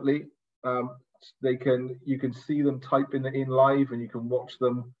ultimately, you can see them type in live, and you can watch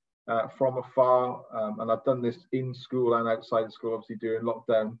them from afar. And I've done this in school and outside of school, obviously during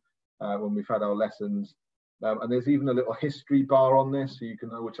lockdown when we've had our lessons. And there's even a little history bar on this, so you can,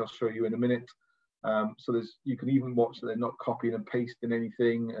 which I'll show you in a minute. So you can even watch that they're not copying and pasting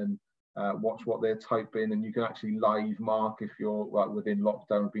anything, and watch what they're typing, and you can actually live mark if you're within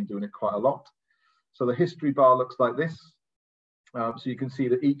lockdown. We've been doing it quite a lot. So the history bar looks like this. So you can see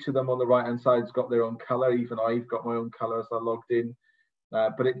that each of them on the right hand side has got their own color. Even I've got my own color as I logged in.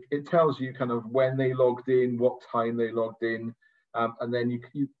 But it tells you kind of when they logged in, what time they logged in, and then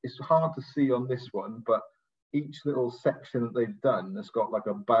it's hard to see on this one, but each little section that they've done has got like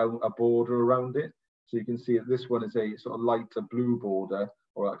a border around it. So you can see that this one is a sort of lighter blue border,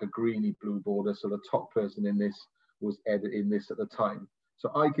 or like a greeny blue border. So the top person in this was editing this at the time.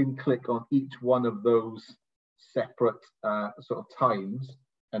 So I can click on each one of those separate sort of times,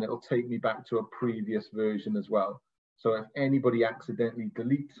 and it'll take me back to a previous version as well. So if anybody accidentally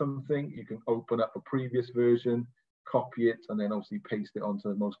deletes something, you can open up a previous version, copy it, and then obviously paste it onto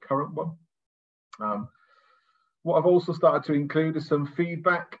the most current one. What I've also started to include is some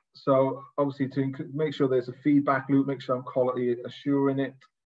feedback. So obviously to make sure there's a feedback loop, make sure I'm quality assuring it.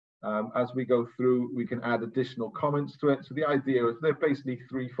 As we go through, we can add additional comments to it. So the idea is they're basically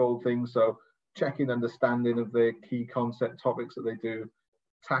threefold things. So checking understanding of the key concept topics that they do,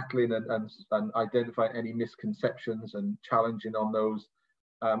 tackling and identifying any misconceptions and challenging on those.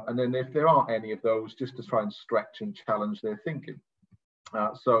 And then if there aren't any of those, just to try and stretch and challenge their thinking.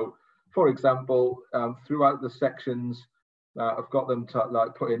 So for example, throughout the sections, I've got them to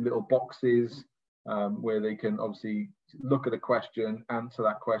like put in little boxes where they can obviously look at a question, answer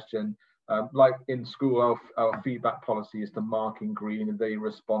that question. Like in school, our feedback policy is to mark in green and they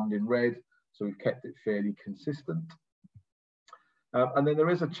respond in red. So we've kept it fairly consistent. And then there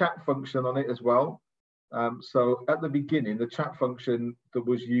is a chat function on it as well. So at the beginning, the chat function that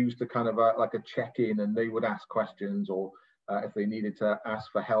was used to kind of like a check-in, and they would ask questions or if they needed to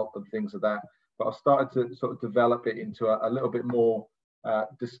ask for help and things like that. But I've started to sort of develop it into a little bit more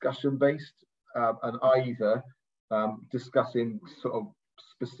discussion-based, and either discussing sort of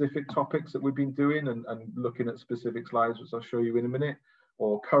specific topics that we've been doing and looking at specific slides, which I'll show you in a minute,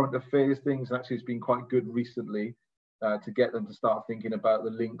 or current affairs things. And actually, it's been quite good recently to get them to start thinking about the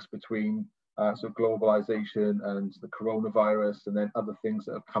links between sort of globalization and the coronavirus, and then other things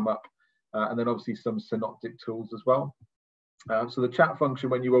that have come up, and then obviously some synoptic tools as well. So the chat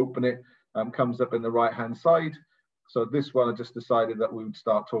function, when you open it, comes up in the right hand side. So this one, I just decided that we would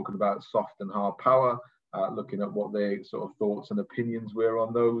start talking about soft and hard power, looking at what their sort of thoughts and opinions were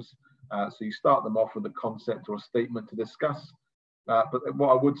on those. So you start them off with a concept or a statement to discuss. But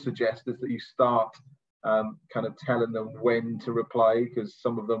what I would suggest is that you start kind of telling them when to reply, because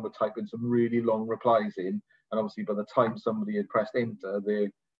some of them were typing some really long replies in, and obviously by the time somebody had pressed enter, their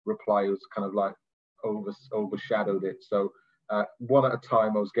reply was kind of like overshadowed it. So one at a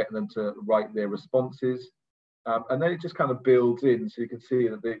time, I was getting them to write their responses, and then it just kind of builds in. So you can see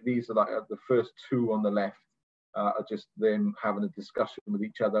that these are like the first two on the left are just them having a discussion with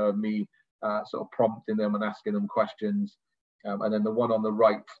each other, and me sort of prompting them and asking them questions, and then the one on the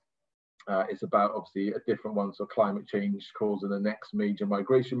right is about obviously a different one, so climate change causing the next major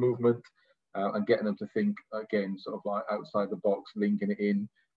migration movement, and getting them to think again, sort of like outside the box, linking it in.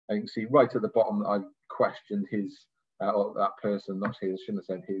 And you can see right at the bottom, I've questioned his, or that person, not his, shouldn't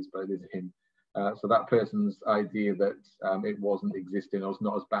have said his, but it is him. So that person's idea that it wasn't existing, or it's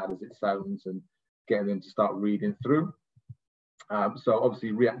not as bad as it sounds, and getting them to start reading through. So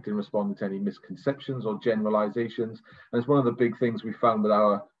obviously reacting, responding to any misconceptions or generalizations. And it's one of the big things we found with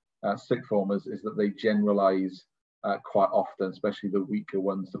our sixth formers is that they generalize quite often, especially the weaker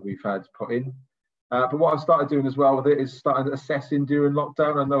ones that we've had put in. But what I've started doing as well with it is started assessing during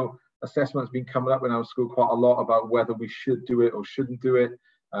lockdown. I know assessment's been coming up in our school quite a lot about whether we should do it or shouldn't do it,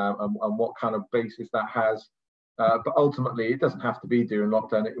 and what kind of basis that has. But ultimately, it doesn't have to be during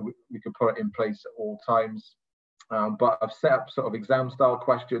lockdown. We can put it in place at all times. But I've set up sort of exam-style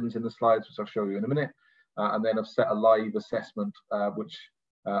questions in the slides, which I'll show you in a minute. And then I've set a live assessment, which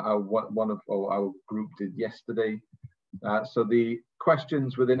one of our group did yesterday. So the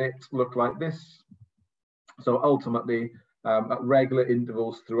questions within it look like this. So ultimately, at regular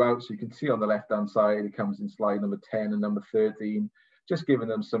intervals throughout, so you can see on the left-hand side, it comes in slide number 10 and number 13, just giving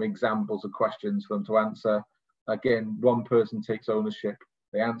them some examples of questions for them to answer. Again, one person takes ownership,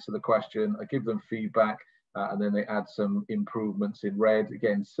 they answer the question, I give them feedback, and then they add some improvements in red.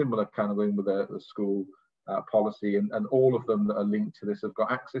 Again, similar kind of thing with the school policy, and all of them that are linked to this have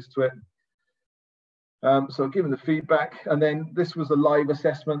got access to it. So giving the feedback, and then this was a live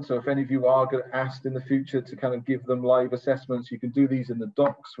assessment. So if any of you are asked in the future to kind of give them live assessments, you can do these in the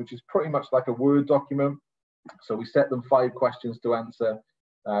docs, which is pretty much like a Word document. So we set them 5 questions to answer,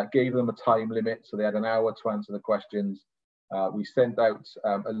 gave them a time limit, so they had an hour to answer the questions. We sent out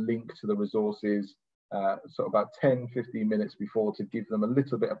a link to the resources sort of about 10-15 minutes before to give them a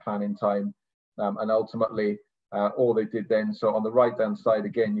little bit of planning time, and ultimately all they did then, so on the right hand side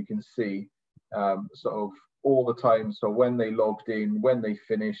again you can see sort of all the time, so when they logged in, when they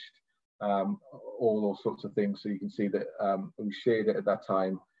finished, all those sorts of things. So you can see that we shared it at that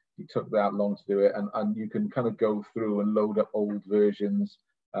time, it took that long to do it, and you can kind of go through and load up old versions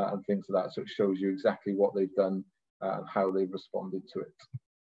and things like that, so it shows you exactly what they've done and how they've responded to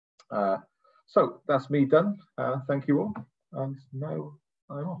it. So that's me done. Thank you all, and now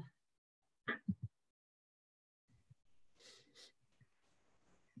I'm off.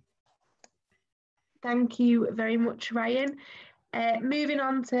 Thank you very much, Ryan. Moving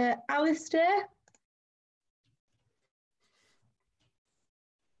on to Alistair.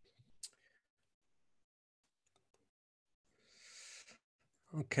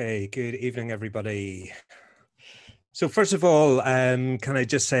 Okay, good evening, everybody. So first of all, can I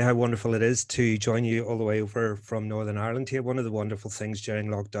just say how wonderful it is to join you all the way over from Northern Ireland here. One of the wonderful things during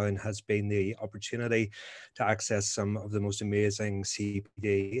lockdown has been the opportunity to access some of the most amazing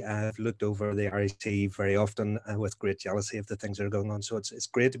CPD. I've looked over the RIT very often with great jealousy of the things that are going on. So it's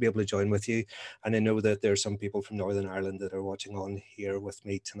great to be able to join with you. And I know that there are some people from Northern Ireland that are watching on here with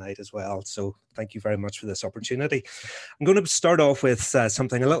me tonight as well. So thank you very much for this opportunity. I'm going to start off with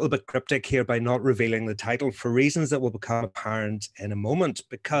something a little bit cryptic here by not revealing the title for reasons that will become apparent in a moment,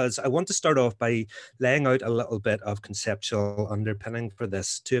 because I want to start off by laying out a little bit of conceptual underpinning for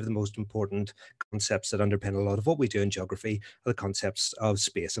this. Two of the most important concepts that underpin a lot of what we do in geography are the concepts of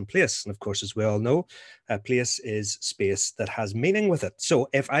space and place. And of course, as we all know, a place is space that has meaning with it. So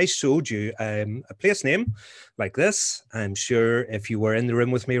if I showed you a place name like this, I'm sure if you were in the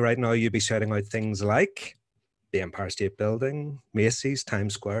room with me right now, you'd be shouting out things like the Empire State Building, Macy's,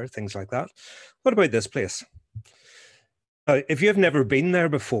 Times Square, things like that. What about this place? If you've never been there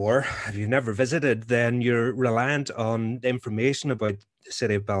before, if you've never visited, then you're reliant on information about the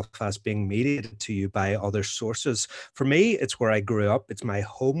city of Belfast being mediated to you by other sources. For me, it's where I grew up. It's my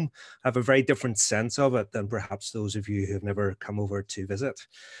home. I have a very different sense of it than perhaps those of you who have never come over to visit.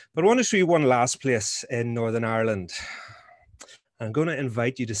 But I want to show you one last place in Northern Ireland. I'm going to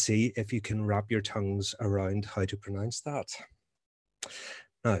invite you to see if you can wrap your tongues around how to pronounce that.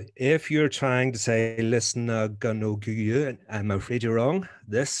 Now, if you're trying to say Lisnagunya, I'm afraid you're wrong.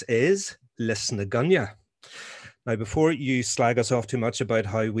 This is Lisnagunya. Now, before you slag us off too much about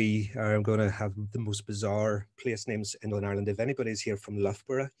how we are going to have the most bizarre place names in Northern Ireland, if anybody's here from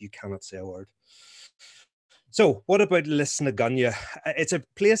Loughborough, you cannot say a word. So what about Lisnagunya? It's a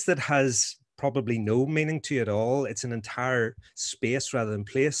place that has probably no meaning to you at all. It's an entire space rather than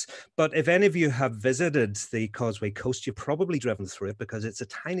place. But if any of you have visited the Causeway Coast, you've probably driven through it because it's a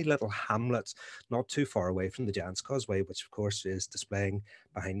tiny little hamlet not too far away from the Giant's Causeway, which of course is displaying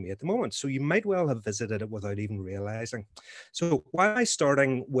behind me at the moment. So you might well have visited it without even realizing. So why am I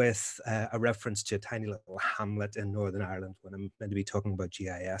starting with a reference to a tiny little hamlet in Northern Ireland when I'm meant to be talking about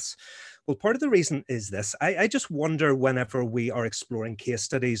GIS? Well, part of the reason is this. I just wonder whenever we are exploring case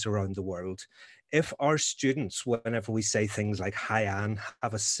studies around the world, if our students, whenever we say things like "Hi Anne,"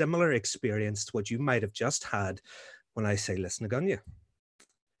 have a similar experience to what you might have just had when I say Lisnagunya.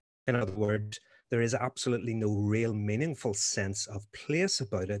 In other words, there is absolutely no real meaningful sense of place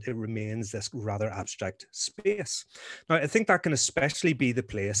about it. It remains this rather abstract space. Now, I think that can especially be the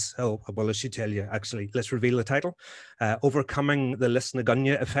place, oh, well, I should tell you, actually, let's reveal the title, Overcoming the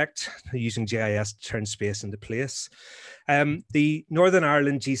Lisnagunya Effect, using GIS to turn space into place. The Northern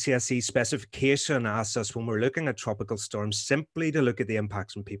Ireland GCSE specification asks us when we're looking at tropical storms simply to look at the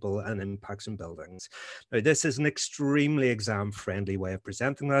impacts on people and impacts on buildings. Now, this is an extremely exam-friendly way of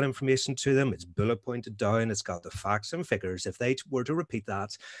presenting that information to them. It's bullet pointed down, it's got the facts and figures. If they were to repeat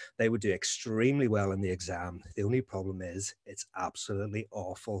that, they would do extremely well in the exam. The only problem is it's absolutely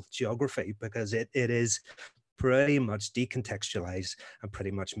awful geography because it is pretty much decontextualized and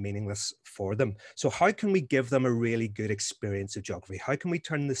pretty much meaningless for them. So how can we give them a really good experience of geography? How can we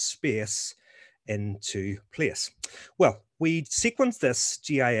turn the space into place? Well, we sequence this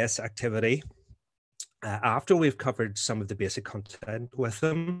GIS activity after we've covered some of the basic content with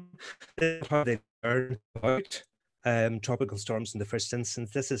them. This is how they learn about tropical storms in the first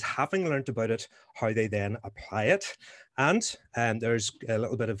instance. This is having learned about it, how they then apply it. And there's a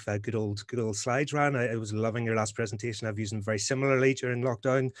little bit of good old slides, Ryan. I was loving your last presentation. I've used them very similarly during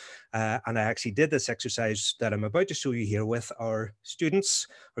lockdown. And I actually did this exercise that I'm about to show you here with our students,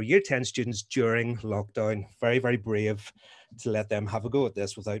 our Year 10 students during lockdown. Very, very brave to let them have a go at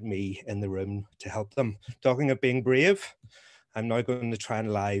this without me in the room to help them. Talking of being brave, I'm now going to try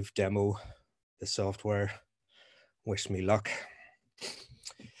and live demo the software. Wish me luck.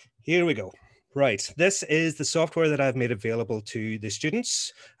 Here we go. Right, this is the software that I've made available to the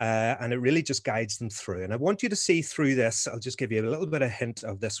students, and it really just guides them through. And I want you to see through this, I'll just give you a little bit of hint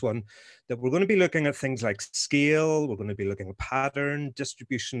of this one, that we're going to be looking at things like scale, we're going to be looking at pattern,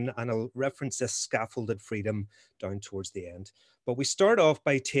 distribution, and I'll reference this scaffolded freedom down towards the end. But we start off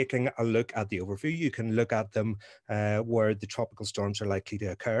by taking a look at the overview. You can look at them where the tropical storms are likely to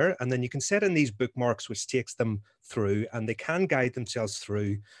occur, and then you can set in these bookmarks which takes them through, and they can guide themselves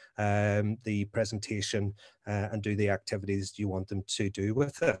through the presentation and do the activities you want them to do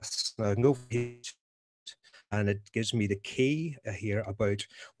with this. Now I can go page, and it gives me the key here about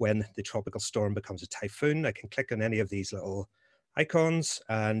when the tropical storm becomes a typhoon. I can click on any of these little icons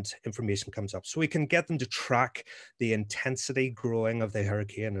and information comes up. So we can get them to track the intensity growing of the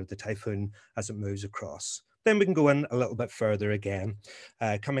hurricane or the typhoon as it moves across. Then we can go in a little bit further again,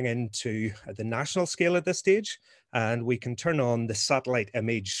 coming into the national scale at this stage, and we can turn on the satellite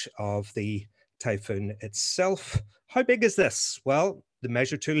image of the typhoon itself. How big is this? Well, the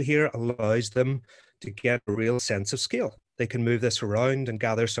measure tool here allows them to get a real sense of scale. They can move this around and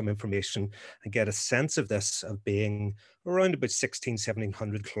gather some information and get a sense of this of being around about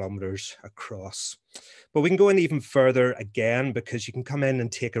 1700 kilometers across. But we can go in even further again, because you can come in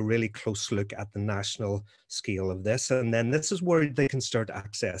and take a really close look at the national scale of this. And then this is where they can start to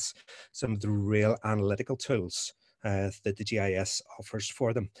access some of the real analytical tools that the GIS offers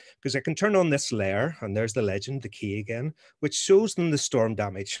for them. Because I can turn on this layer, and there's the legend, the key again, which shows them the storm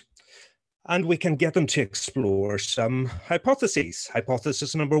damage. And we can get them to explore some hypotheses.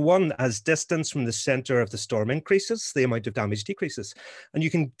 Hypothesis number one, as distance from the center of the storm increases, the amount of damage decreases. And you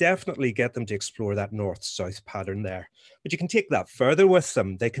can definitely get them to explore that north-south pattern there. But you can take that further with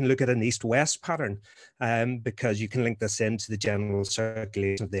them. They can look at an east-west pattern, because you can link this into the general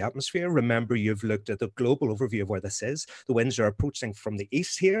circulation of the atmosphere. Remember, you've looked at the global overview of where this is. The winds are approaching from the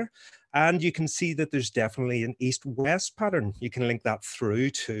east here. And you can see that there's definitely an east-west pattern. You can link that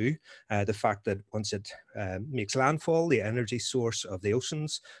through to the fact that once it makes landfall, the energy source of the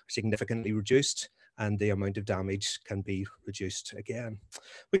oceans are significantly reduced, and the amount of damage can be reduced again.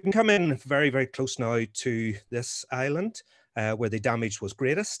 We can come in very, very close now to this island where the damage was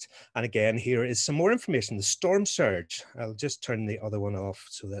greatest. And again, here is some more information, the storm surge. I'll just turn the other one off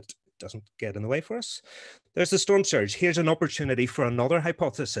so that it doesn't get in the way for us. There's the storm surge. Here's an opportunity for another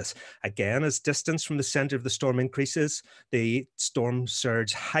hypothesis. Again, as distance from the center of the storm increases, the storm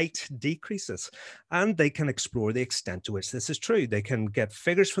surge height decreases, and they can explore the extent to which this is true. They can get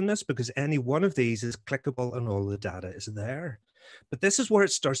figures from this because any one of these is clickable and all the data is there. But this is where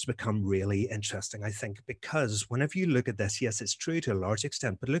it starts to become really interesting, I think, because whenever you look at this, yes, it's true to a large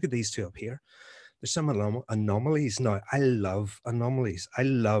extent, but look at these two up here. There's some anomalies. Now, I love anomalies. I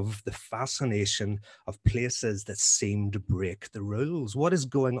love the fascination of places that seem to break the rules. What is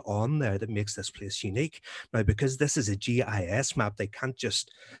going on there that makes this place unique? Now, because this is a GIS map, they don't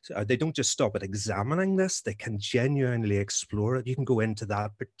just stop at examining this. They can genuinely explore it. You can go into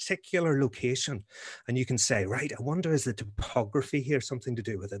that particular location and you can say, right, I wonder, is the topography here something to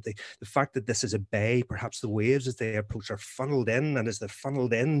do with it? The fact that this is a bay, perhaps the waves as they approach are funneled in, and as they're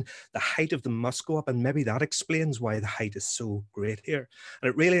funneled in, the height of them must go up, and maybe that explains why the height is so great here. And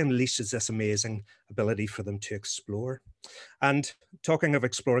it really unleashes this amazing ability for them to explore. And talking of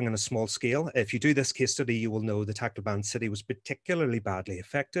exploring on a small scale, if you do this case study, you will know the Tacloban city was particularly badly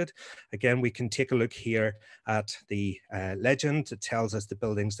affected. Again, we can take a look here at the legend. It tells us the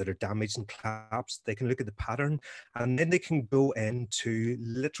buildings that are damaged and collapsed. They can look at the pattern, and then they can go into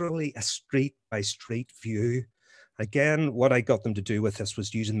literally a street by street view. Again, what I got them to do with this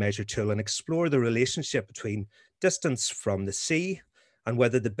was use a measure tool and explore the relationship between distance from the sea and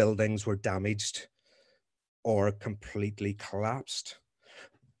whether the buildings were damaged or completely collapsed.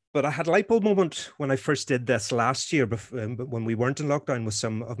 But I had a light bulb moment when I first did this last year, when we weren't in lockdown with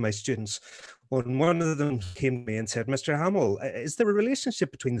some of my students. When one of them came to me and said, Mr. Hamill, is there a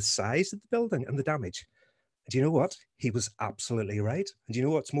relationship between the size of the building and the damage? And do you know what? He was absolutely right. And do you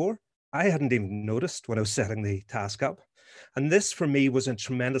know what's more? I hadn't even noticed when I was setting the task up. And this for me was a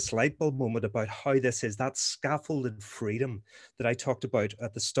tremendous light bulb moment about how this is that scaffolded freedom that I talked about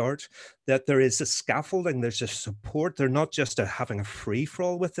at the start, that there is a scaffolding, there's a support. They're not just having a free for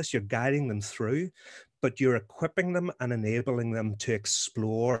all with this, you're guiding them through, but you're equipping them and enabling them to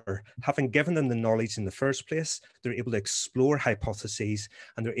explore. Having given them the knowledge in the first place, they're able to explore hypotheses,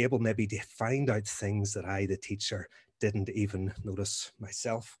 and they're able maybe to find out things that I, the teacher, didn't even notice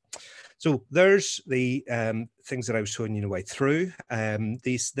myself. So there's the things that I was showing you the way through.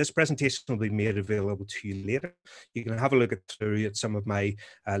 This presentation will be made available to you later. You can have a look at some of my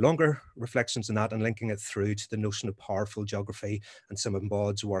longer reflections on that, and linking it through to the notion of powerful geography and some of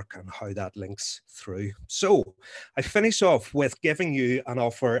Maud's work and how that links through. So I finish off with giving you an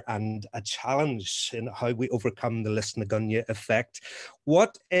offer and a challenge in how we overcome the Listnagunya effect.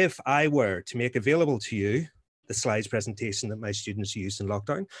 What if I were to make available to you the slides presentation that my students used in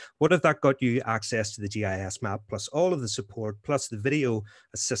lockdown? What if that got you access to the GIS map, plus all of the support, plus the video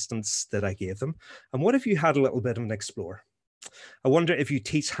assistance that I gave them? And what if you had a little bit of an explore? I wonder if you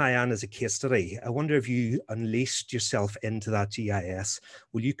teach Haiyan as a case study. I wonder if you unleashed yourself into that GIS,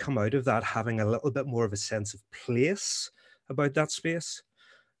 will you come out of that having a little bit more of a sense of place about that space?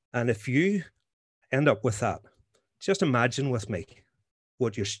 And if you end up with that, just imagine with me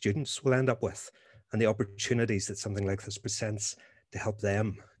what your students will end up with, and the opportunities that something like this presents to help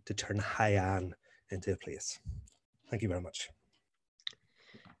them to turn Haiyan into a place. Thank you very much.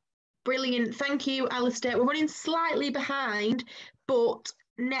 Brilliant. Thank you, Alistair. We're running slightly behind, but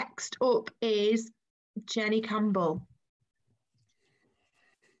next up is Jenny Campbell.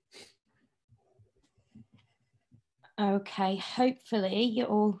 Okay, hopefully you're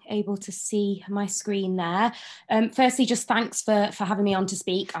all able to see my screen there. Firstly, just thanks for having me on to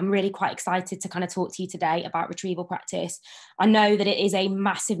speak. I'm really quite excited to kind of talk to you today about retrieval practice. I know that it is a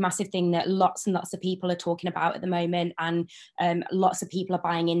massive, massive thing that lots and lots of people are talking about at the moment, and lots of people are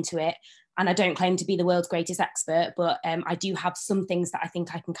buying into it. And I don't claim to be the world's greatest expert, but I do have some things that I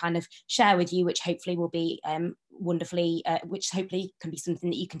think I can kind of share with you, which hopefully will be which hopefully can be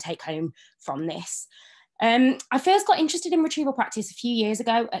something that you can take home from this. I first got interested in retrieval practice a few years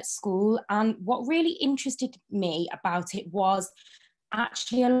ago at school, and what really interested me about it was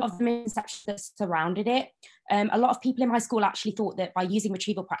actually a lot of the misconceptions that surrounded it. A lot of people in my school actually thought that by using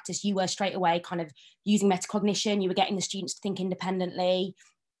retrieval practice, you were straight away kind of using metacognition, you were getting the students to think independently,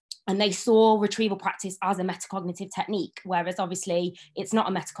 and they saw retrieval practice as a metacognitive technique, whereas obviously it's not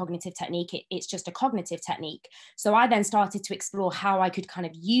a metacognitive technique, it's just a cognitive technique. So I then started to explore how I could kind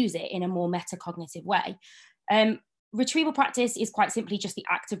of use it in a more metacognitive way. Retrieval practice is quite simply just the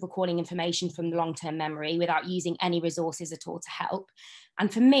act of recalling information from the long-term memory without using any resources at all to help.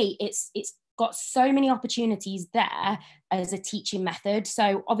 And for me, it's got so many opportunities there as a teaching method.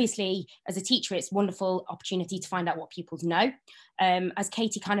 So obviously, as a teacher, it's a wonderful opportunity to find out what pupils know. As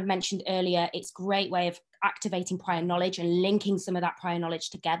Katie kind of mentioned earlier, it's a great way of activating prior knowledge and linking some of that prior knowledge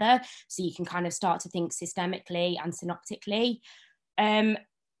together, so you can kind of start to think systemically and synoptically.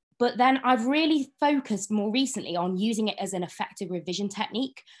 But then I've really focused more recently on using it as an effective revision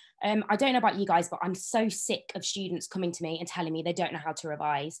technique. I don't know about you guys, but I'm so sick of students coming to me and telling me they don't know how to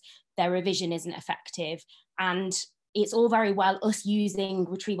revise, their revision isn't effective, and it's all very well us using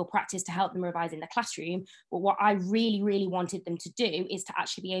retrieval practice to help them revise in the classroom, but what I really, really wanted them to do is to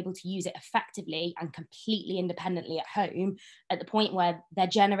actually be able to use it effectively and completely independently at home, at the point where they're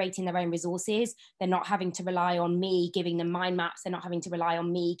generating their own resources. They're not having to rely on me giving them mind maps. They're not having to rely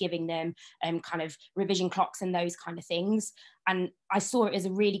on me giving them kind of revision clocks and those kind of things. And I saw it as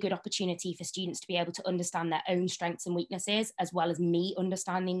a really good opportunity for students to be able to understand their own strengths and weaknesses, as well as me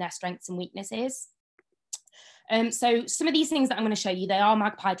understanding their strengths and weaknesses. So some of these things that I'm going to show you, they are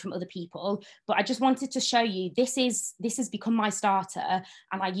magpied from other people, but I just wanted to show you this has become my starter,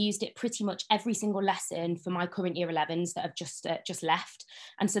 and I used it pretty much every single lesson for my current year 11s that have just left.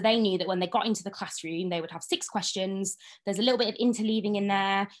 And so they knew that when they got into the classroom, they would have 6 questions. There's a little bit of interleaving in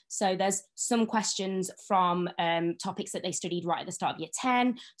there. So there's some questions from topics that they studied right at the start of year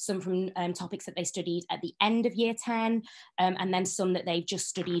 10, some from topics that they studied at the end of year 10, and then some that they've just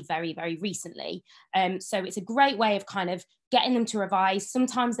studied very, very recently. So it's a great way of kind of getting them to revise.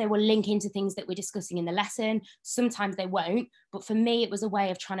 Sometimes they will link into things that we're discussing in the lesson, sometimes they won't, but for me it was a way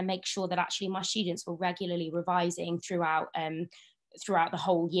of trying to make sure that actually my students were regularly revising throughout the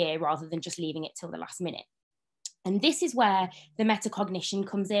whole year, rather than just leaving it till the last minute. And this is where the metacognition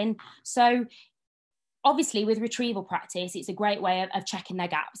comes in. So obviously with retrieval practice, it's a great way of checking their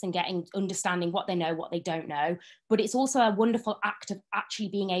gaps and understanding what they know, what they don't know, but it's also a wonderful act of actually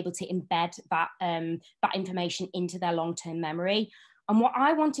being able to embed that information into their long-term memory. And what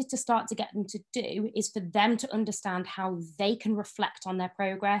I wanted to start to get them to do is for them to understand how they can reflect on their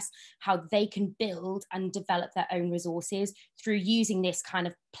progress, how they can build and develop their own resources through using this kind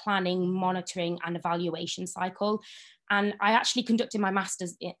of planning, monitoring, and evaluation cycle. And I actually conducted my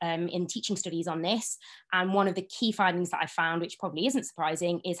master's in teaching studies on this. And one of the key findings that I found, which probably isn't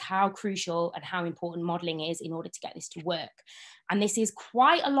surprising, is how crucial and how important modelling is in order to get this to work. And this is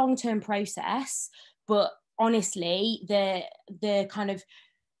quite a long-term process, but honestly, the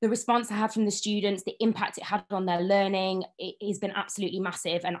response I had from the students, the impact it had on their learning, it has been absolutely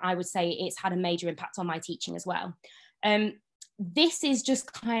massive. And I would say it's had a major impact on my teaching as well. This is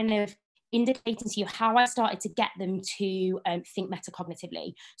just kind of indicating to you how I started to get them to think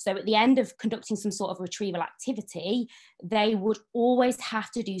metacognitively. So at the end of conducting some sort of retrieval activity, they would always have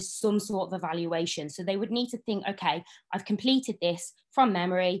to do some sort of evaluation. So they would need to think, okay, I've completed this from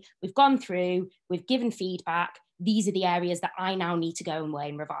memory, we've gone through, we've given feedback, these are the areas that I now need to go away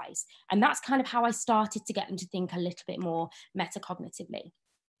and revise. And that's kind of how I started to get them to think a little bit more metacognitively.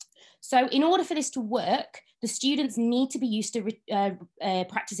 So in order for this to work, the students need to be used to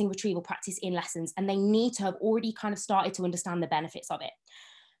practicing retrieval practice in lessons, and they need to have already kind of started to understand the benefits of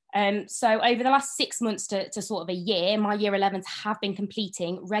it. So over the last 6 months to sort of a year, my year 11s have been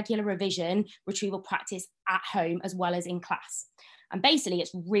completing regular revision retrieval practice at home as well as in class. And basically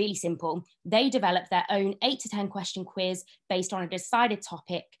it's really simple. They develop their own 8 to 10 question quiz based on a decided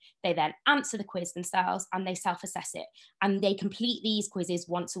topic. They then answer the quiz themselves and they self-assess it. And they complete these quizzes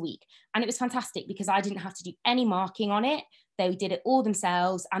once a week. And it was fantastic because I didn't have to do any marking on it. They did it all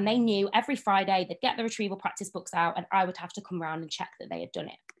themselves, and they knew every Friday they'd get the retrieval practice books out and I would have to come around and check that they had done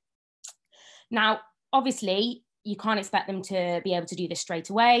it. Now, obviously, you can't expect them to be able to do this straight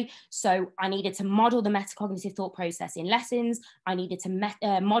away. So I needed to model the metacognitive thought process in lessons. I needed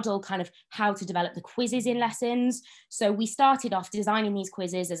to model kind of how to develop the quizzes in lessons. So we started off designing these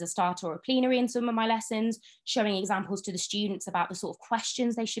quizzes as a starter or a plenary in some of my lessons, showing examples to the students about the sort of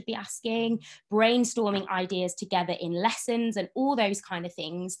questions they should be asking, brainstorming ideas together in lessons and all those kind of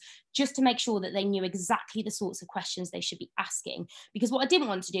things, just to make sure that they knew exactly the sorts of questions they should be asking. Because what I didn't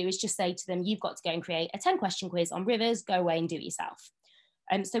want to do is just say to them, you've got to go and create a 10-question quiz on rivers, go away and do it yourself.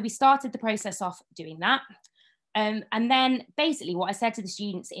 So we started the process off doing that. And then basically what I said to the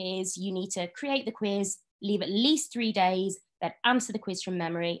students is you need to create the quiz, leave at least 3 days, then answer the quiz from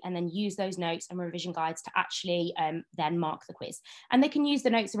memory, and then use those notes and revision guides to actually then mark the quiz. And they can use the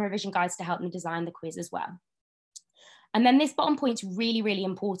notes and revision guides to help them design the quiz as well. And then this bottom point's really, really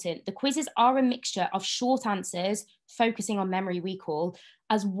important. The quizzes are a mixture of short answers, focusing on memory recall,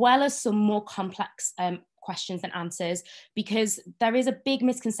 as well as some more complex questions and answers, because there is a big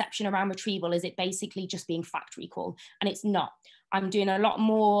misconception around retrieval as it basically just being fact recall, and it's not. I'm doing a lot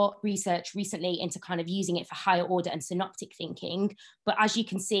more research recently into kind of using it for higher order and synoptic thinking. But as you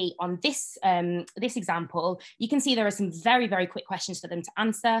can see on this, this example, you can see there are some very, very quick questions for them to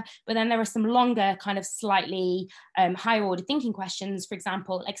answer, but then there are some longer kind of slightly higher order thinking questions, for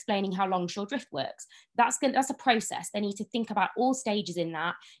example, explaining how longshore drift works. That's a process. They need to think about all stages in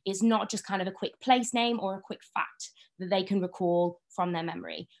that. It's not just kind of a quick place name or a quick fact that they can recall from their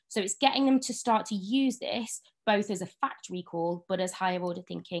memory. So it's getting them to start to use this both as a fact recall, but as higher order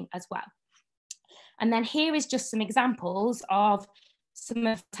thinking as well. And then here is just some examples of some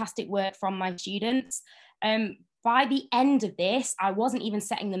fantastic work from my students. By the end of this, I wasn't even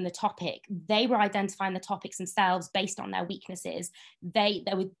setting them the topic. They were identifying the topics themselves based on their weaknesses. They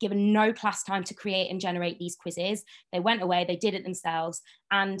were given no class time to create and generate these quizzes. They went away, they did it themselves.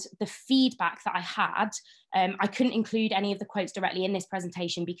 And the feedback that I had, I couldn't include any of the quotes directly in this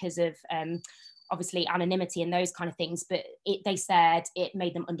presentation because of obviously anonymity and those kind of things, but they said it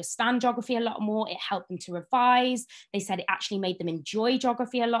made them understand geography a lot more, it helped them to revise. They said it actually made them enjoy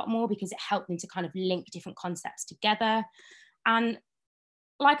geography a lot more because it helped them to kind of link different concepts together. And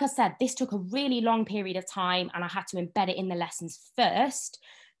like I said, this took a really long period of time and I had to embed it in the lessons first.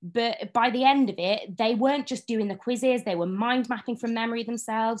 But by the end of it, they weren't just doing the quizzes, they were mind mapping from memory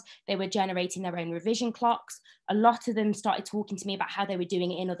themselves, they were generating their own revision clocks. A lot of them started talking to me about how they were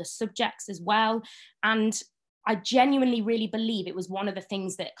doing it in other subjects as well. And I genuinely really believe it was one of the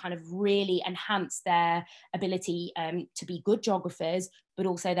things that kind of really enhanced their ability to be good geographers, but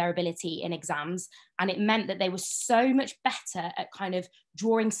also their ability in exams. And it meant that they were so much better at kind of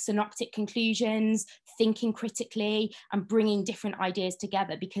drawing synoptic conclusions, thinking critically, and bringing different ideas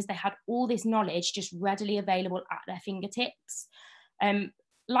together because they had all this knowledge just readily available at their fingertips.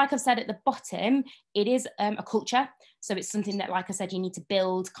 Like I've said at the bottom, it is a culture. So it's something that, like I said, you need to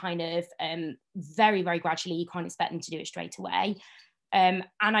build kind of very, very gradually. You can't expect them to do it straight away. And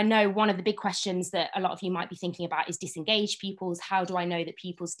I know one of the big questions that a lot of you might be thinking about is disengaged pupils. How do I know that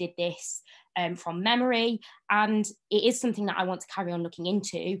pupils did this from memory? And it is something that I want to carry on looking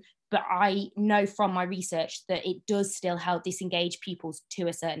into. But I know from my research that it does still help disengage pupils to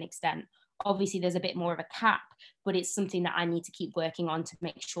a certain extent. Obviously, there's a bit more of a cap, but it's something that I need to keep working on to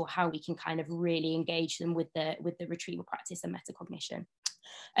make sure how we can kind of really engage them with the retrieval practice and metacognition.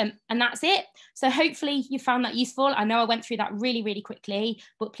 And that's it. So hopefully you found that useful. I know I went through that really, really quickly,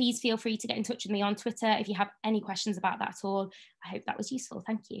 but please feel free to get in touch with me on Twitter if you have any questions about that at all. I hope that was useful.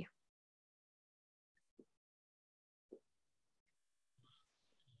 Thank you.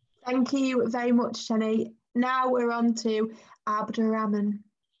 Thank you very much, Jenny. Now we're on to Abdurrahman.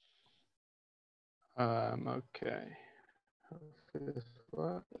 Okay. Hopefully this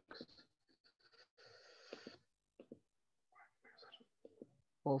works.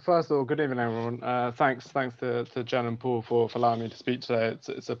 Well, first of all, good evening, everyone. Thanks to Jen and Paul for allowing me to speak today.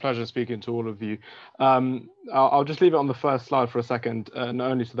 It's a pleasure speaking to all of you. I'll just leave it on the first slide for a second, not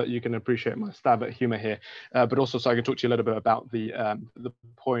only so that you can appreciate my stab at humour here, but also so I can talk to you a little bit about the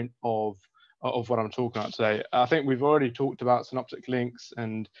point of what I'm talking about today. I think we've already talked about synoptic links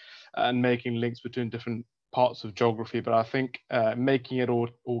and making links between different parts of geography, but I think making it all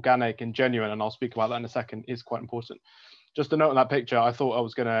organic and genuine, and I'll speak about that in a second, is quite important. just a note on that picture, I thought I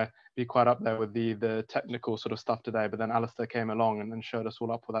was going to be quite up there with the technical sort of stuff today, but then Alistair came along and then showed us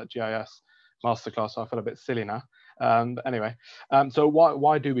all up with that GIS masterclass, so I feel a bit silly now. But anyway, so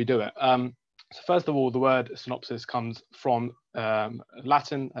why do we do it? So first of all, the word synopsis comes from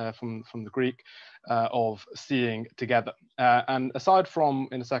Latin, from the Greek, of seeing together. And aside from,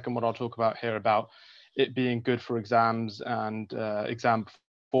 in a second, what I'll talk about here about it being good for exams and exam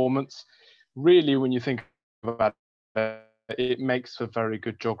performance, really, when you think about it, it makes for very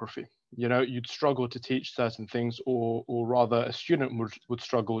good geography. You know, you'd struggle to teach certain things, or rather a student would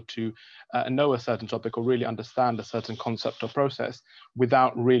struggle to know a certain topic or really understand a certain concept or process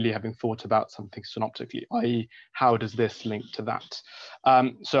without really having thought about something synoptically, i.e. how does this link to that?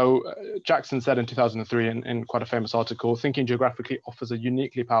 So Jackson said in 2003 in quite a famous article, thinking geographically offers a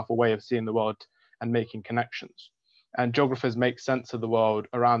uniquely powerful way of seeing the world and making connections. And geographers make sense of the world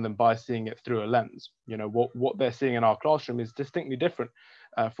around them by seeing it through a lens. You know, what they're seeing in our classroom is distinctly different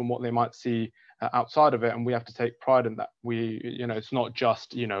from what they might see outside of it, and we have to take pride in that. You know, it's not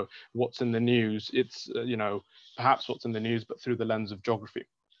just, you know, what's in the news, it's, you know, perhaps what's in the news, but through the lens of geography.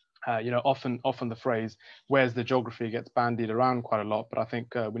 You know, often the phrase, where's the geography, gets bandied around quite a lot, but I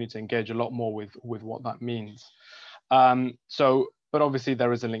think we need to engage a lot more with what that means. But obviously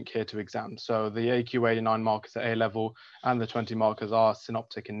there is a link here to exams. So the AQA 9 markers at A level and the 20 markers are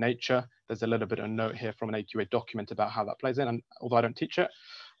synoptic in nature. There's a little bit of a note here from an AQA document about how that plays in. And although I don't teach it,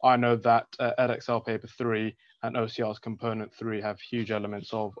 I know that EdXL paper 3 and OCR's component 3 have huge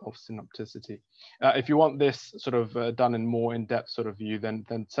elements of synopticity. If you want this sort of done in more in-depth sort of view, then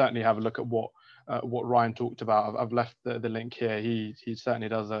certainly have a look at what Ryan talked about. I've left the link here. He certainly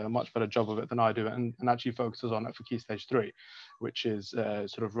does a much better job of it than I do, and actually focuses on it for Key Stage 3, which is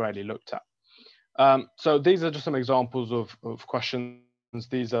sort of rarely looked at. So these are just some examples of questions.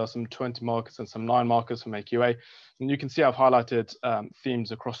 These are some 20 markers and some 9 markers from AQA. And you can see I've highlighted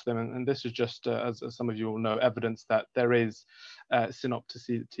themes across them. And this is just, as some of you will know, evidence that there is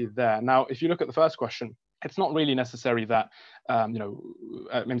synopticity there. Now, if you look at the first question, it's not really necessary that, you know,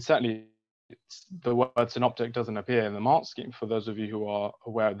 I mean, certainly the word synoptic doesn't appear in the mark scheme for those of you who are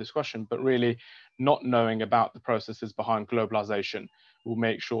aware of this question, but really not knowing about the processes behind globalization will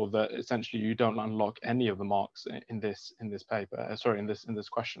make sure that essentially you don't unlock any of the marks in this paper, in this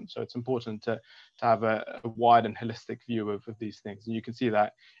question. So it's important to have a wide and holistic view of these things. And you can see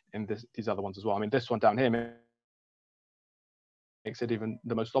that in these other ones as well. I mean, this one down here makes it even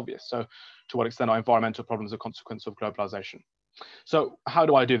the most obvious. So to what extent are environmental problems a consequence of globalization? So how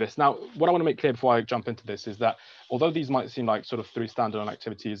do I do this? Now, what I want to make clear before I jump into this is that although these might seem like sort of 3 standalone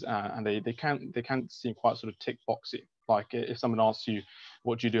activities, and they can seem quite sort of tick boxy. Like if someone asks you,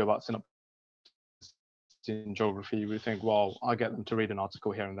 what do you do about synopsis in geography, you would think, well, I get them to read an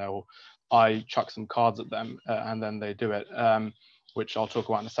article here and there, or I chuck some cards at them and then they do it, which I'll talk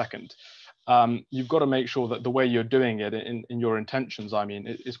about in a second. You've got to make sure that the way you're doing it in your intentions, I mean,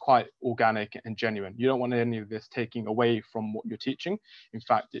 is quite organic and genuine. You don't want any of this taking away from what you're teaching. In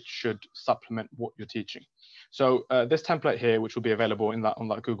fact, it should supplement what you're teaching. So this template here, which will be available on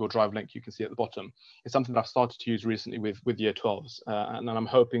that Google Drive link you can see at the bottom, is something that I've started to use recently with year 12s. And I'm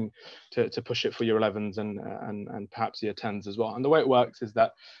hoping to push it for year 11s and perhaps year 10s as well. And the way it works is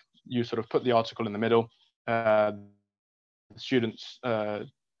that you sort of put the article in the middle. The students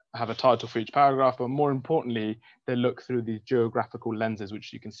have a title for each paragraph, but more importantly, they look through the geographical lenses,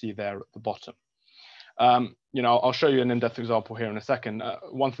 which you can see there at the bottom. You know, I'll show you an in-depth example here in a second.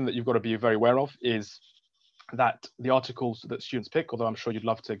 One thing that you've got to be very aware of is that the articles that students pick, although I'm sure you'd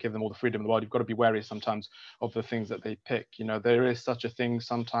love to give them all the freedom in the world, you've got to be wary sometimes of the things that they pick. You know, there is such a thing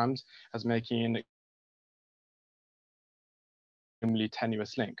sometimes as making an extremely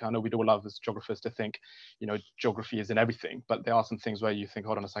tenuous link. I know we'd all love as geographers to think, you know, geography is in everything, but there are some things where you think,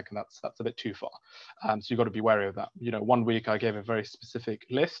 hold on a second, that's a bit too far. So you've got to be wary of that. You know, one week I gave a very specific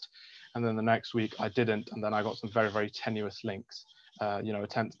list, and then the next week I didn't, and then I got some very, very tenuous links. You know,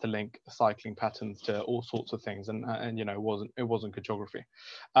 attempts to link cycling patterns to all sorts of things, and you know, it wasn't good geography.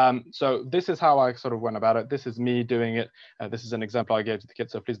 So this is how I sort of went about it. This is me doing it. This is an example I gave to the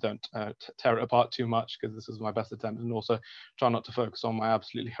kids, so please don't tear it apart too much, because this is my best attempt, and also try not to focus on my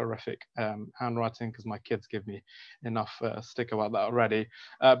absolutely horrific handwriting, because my kids give me enough stick about that already.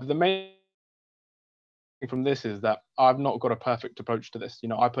 But the main from this is that I've not got a perfect approach to this. You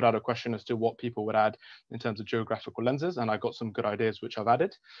know, I put out a question as to what people would add in terms of geographical lenses, and I got some good ideas which I've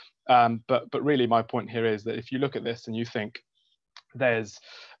added. But really my point here is that if you look at this and you think there's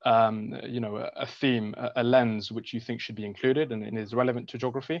you know, a theme, a lens which you think should be included and is relevant to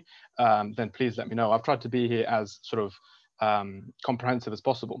geography, then please let me know. I've tried to be here as sort of comprehensive as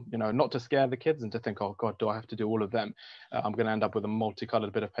possible, you know, not to scare the kids and to think, oh God, do I have to do all of them? I'm going to end up with a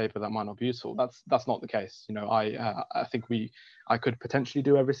multicolored bit of paper that might not be useful. That's not the case. You know, I think I could potentially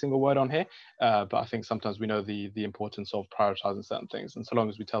do every single word on here, but I think sometimes we know the importance of prioritizing certain things, and so long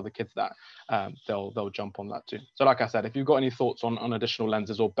as we tell the kids that, they'll jump on that too. So like I said, if you've got any thoughts on additional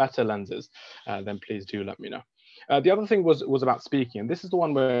lenses or better lenses, then please do let me know. The other thing was about speaking, and this is the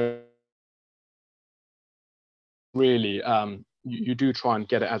one where really you do try and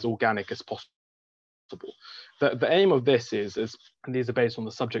get it as organic as possible. The aim of this is, and these are based on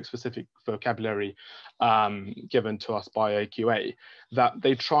the subject-specific vocabulary given to us by AQA, that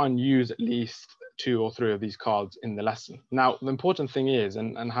they try and use at least 2 or 3 of these cards in the lesson. Now, the important thing is,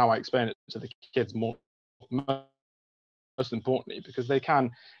 and how I explain it to the kids most importantly, because they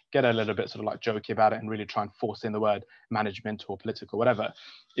can get a little bit sort of like jokey about it and really try and force in the word management or political, whatever,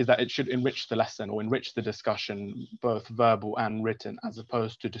 is that it should enrich the lesson or enrich the discussion, both verbal and written, as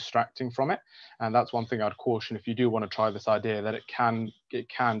opposed to distracting from it. And that's one thing I'd caution if you do want to try this idea, that it can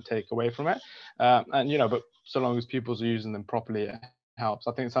take away from it. And, you know, but so long as pupils are using them properly, it helps.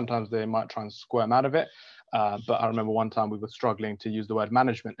 I think sometimes they might try and squirm out of it. But I remember one time we were struggling to use the word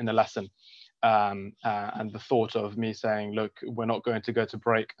management in a lesson. And the thought of me saying, look, we're not going to go to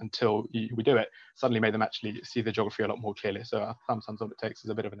break until we do it, suddenly made them actually see the geography a lot more clearly. So sometimes all it takes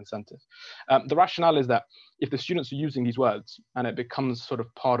is a bit of an incentive. The rationale is that if the students are using these words and it becomes sort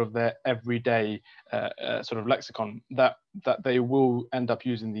of part of their everyday sort of lexicon, that they will end up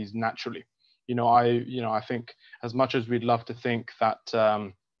using these naturally. I think as much as we'd love to think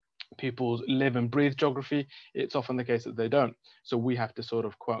that people live and breathe geography, it's often the case that they don't. So we have to sort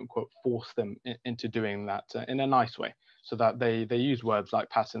of quote unquote force them into doing that in a nice way, so that they use words like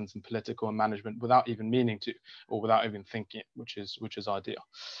patterns and political and management without even meaning to, or without even thinking it, which is ideal.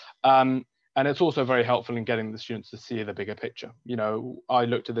 And it's also very helpful in getting the students to see the bigger picture. You know, I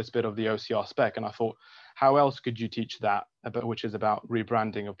looked at this bit of the OCR spec and I thought, how else could you teach that, which is about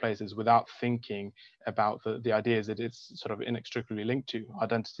rebranding of places, without thinking about the ideas that it's sort of inextricably linked to: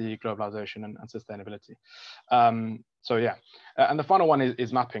 identity, globalization, and sustainability. So yeah, and the final one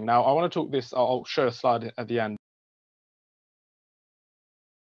is mapping. Now I want to talk this, I'll show a slide at the end.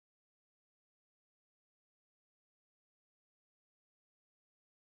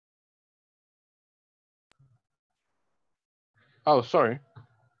 Oh, sorry.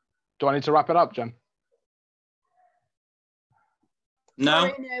 Do I need to wrap it up, Jen? No.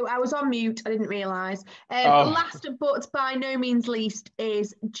 Sorry, no, I was on mute. I didn't realise. Last but by no means least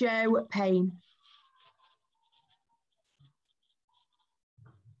is Joe Payne.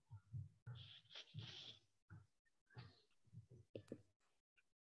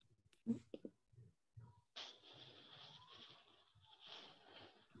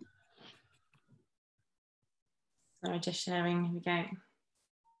 Sorry, just sharing. Here we go.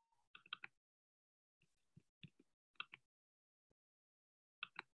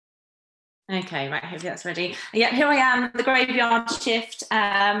 Okay, right, hopefully that's ready. Yeah, here I am, the graveyard shift.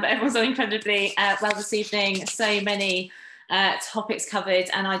 Everyone's all incredibly well this evening. So many topics covered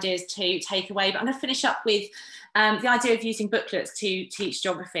and ideas to take away. But I'm going to finish up with the idea of using booklets to teach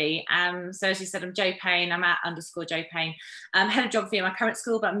geography. So as you said, I'm Jo Payne. I'm at _Jo Payne. I'm head of geography in my current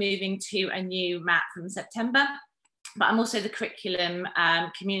school, but I'm moving to a new MAT from September. But I'm also the curriculum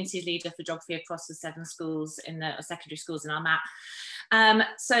communities leader for geography across the 7 schools in the secondary schools in our MAT.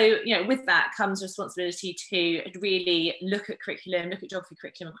 So, you know, with that comes responsibility to really look at curriculum, look at geography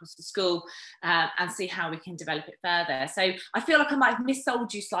curriculum across the school and see how we can develop it further. So I feel like I might have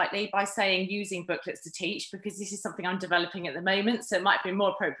missold you slightly by saying using booklets to teach, because this is something I'm developing at the moment. So it might be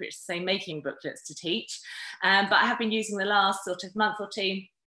more appropriate to say making booklets to teach. But I have been using the last sort of month or 2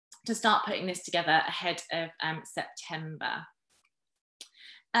 to start putting this together ahead of September.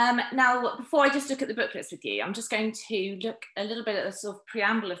 Now, before I just look at the booklets with you, I'm just going to look a little bit at the sort of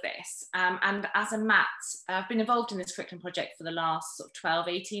preamble of this. And as a MAT, I've been involved in this curriculum project for the last sort of 12,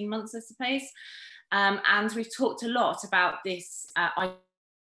 18 months, I suppose. And we've talked a lot about this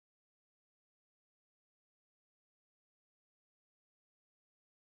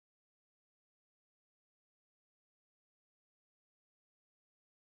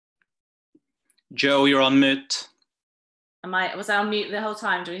Joe, you're on mute. Was I on mute the whole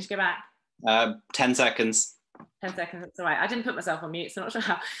time? Do we need to go back? 10 seconds. 10 seconds, that's all right. I didn't put myself on mute, so I'm not sure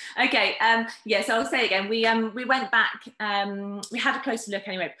how. Okay, yeah, so I'll say again, we went back, we had a closer look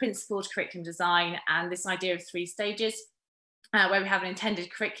anyway, principled curriculum design and this idea of 3 stages, where we have an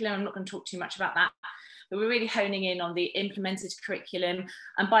intended curriculum. I'm not going to talk too much about that. but we're really honing in on the implemented curriculum.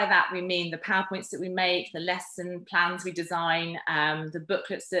 And by that, we mean the PowerPoints that we make, the lesson plans we design, the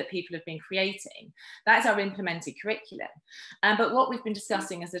booklets that people have been creating. That is our implemented curriculum. But what we've been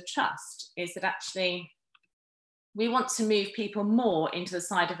discussing as a trust is that actually we want to move people more into the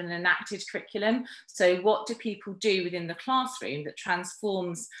side of an enacted curriculum. So what do people do within the classroom that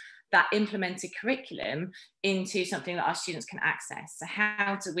transforms that implemented curriculum into something that our students can access? So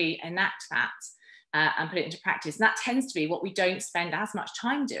how do we enact that and put it into practice? And that tends to be what we don't spend as much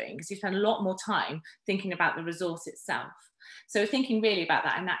time doing, because you spend a lot more time thinking about the resource itself. So we're thinking really about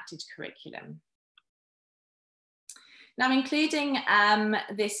that enacted curriculum. Now, I'm including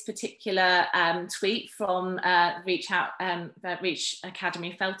this particular tweet from Reach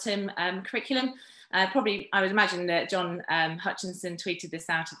Academy Feltham curriculum. Probably, I would imagine that John Hutchinson tweeted this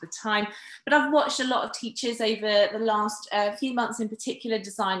out at the time, but I've watched a lot of teachers over the last few months in particular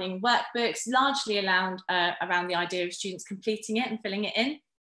designing workbooks, largely around the idea of students completing it and filling it in.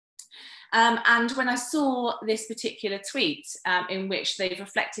 And when I saw this particular tweet in which they've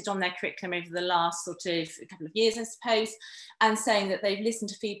reflected on their curriculum over the last sort of couple of years, I suppose, and saying that they've listened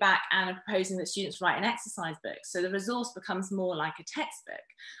to feedback and are proposing that students write an exercise book, so the resource becomes more like a textbook,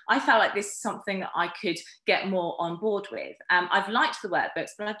 I felt like this is something that I could get more on board with. I've liked the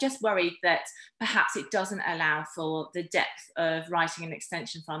workbooks, but I've just worried that perhaps it doesn't allow for the depth of writing an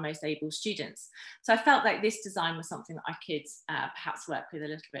extension for our most able students. So I felt like this design was something that I could perhaps work with a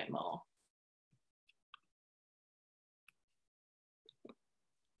little bit more.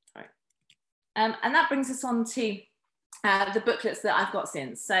 And that brings us on to the booklets that I've got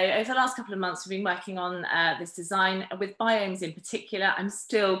since. So over the last couple of months, we've been working on this design with biomes in particular. I'm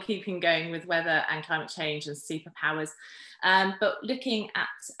still keeping going with weather and climate change and superpowers, but looking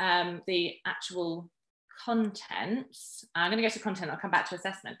at the actual contents. I'm going to go to content, I'll come back to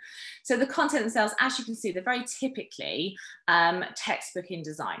assessment. So the content themselves, as you can see, they're very typically textbook in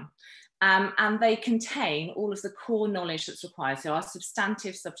design. And they contain all of the core knowledge that's required, so our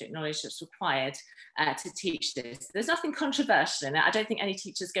substantive subject knowledge that's required to teach this. There's nothing controversial in it. I don't think any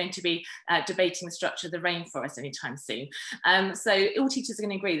teacher is going to be debating the structure of the rainforest anytime soon. So all teachers are going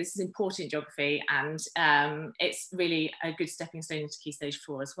to agree this is important geography, and it's really a good stepping stone into Key Stage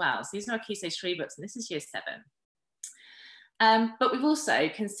 4 as well. So these are our Key Stage 3 books, and this is Year 7. But we've also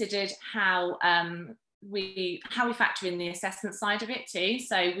considered how we factor in the assessment side of it too.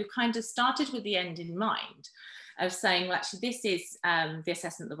 So we've kind of started with the end in mind of saying, well, actually, this is the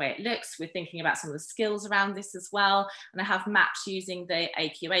assessment the way it looks. We're thinking about some of the skills around this as well. And I have mapped using the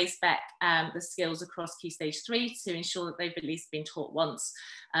AQA spec the skills across Key Stage 3 to ensure that they've at least been taught once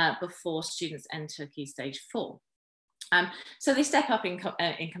before students enter Key Stage 4. So they step up in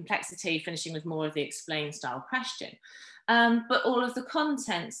complexity, finishing with more of the explain style question. But all of the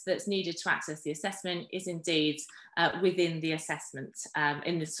content that's needed to access the assessment is indeed within the assessment,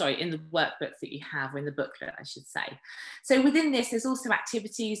 in the workbook that you have, or in the booklet, I should say. So within this, there's also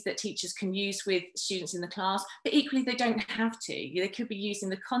activities that teachers can use with students in the class, but equally they don't have to. They could be using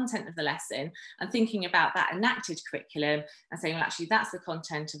the content of the lesson and thinking about that enacted curriculum and saying, well, actually, that's the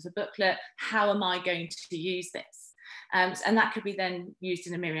content of the booklet. How am I going to use this? And that could be then used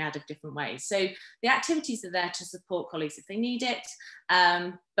in a myriad of different ways. So the activities are there to support colleagues if they need it,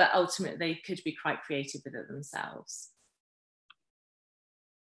 but ultimately they could be quite creative with it themselves.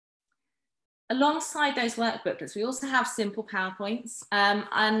 Alongside those workbooklets, we also have simple PowerPoints.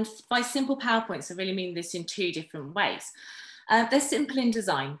 And by simple PowerPoints, I really mean this in two different ways. They're simple in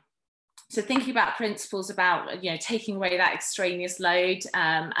design. So thinking about principles about, taking away that extraneous load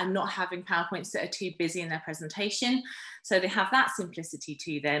and not having PowerPoints that are too busy in their presentation. So they have that simplicity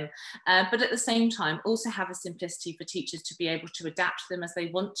to them, but at the same time also have a simplicity for teachers to be able to adapt them as they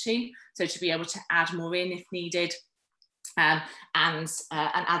want to. So to be able to add more in if needed and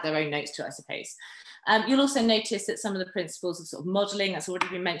add their own notes to it, I suppose. You'll also notice that some of the principles of sort of modelling, that's already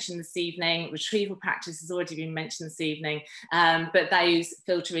been mentioned this evening, retrieval practice has already been mentioned this evening, but those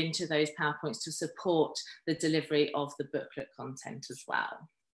filter into those PowerPoints to support the delivery of the booklet content as well.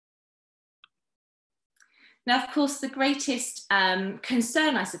 Now, of course, the greatest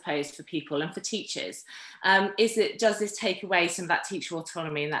concern, I suppose, for people and for teachers is that does this take away some of that teacher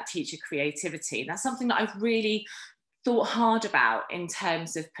autonomy and that teacher creativity? That's something that I've really thought hard about in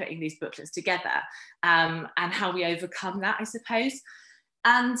terms of putting these booklets together and how we overcome that, I suppose.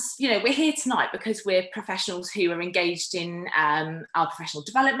 And, we're here tonight because we're professionals who are engaged in our professional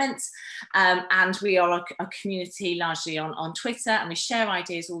development, and we are a community largely on Twitter, and we share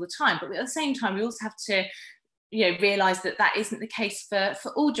ideas all the time. But at the same time, we also have to realise that that isn't the case for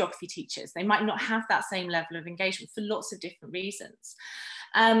all geography teachers. They might not have that same level of engagement for lots of different reasons.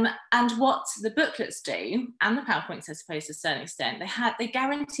 And what the booklets do, and the PowerPoints, I suppose, to a certain extent, they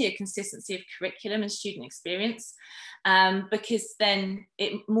guarantee a consistency of curriculum and student experience, because then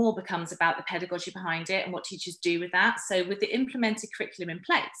it more becomes about the pedagogy behind it and what teachers do with that. So with the implemented curriculum in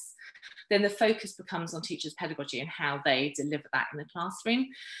place, then the focus becomes on teachers' pedagogy and how they deliver that in the classroom.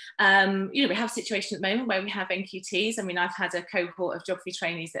 You know, we have a situation at the moment where we have NQTs. I mean, I've had a cohort of geography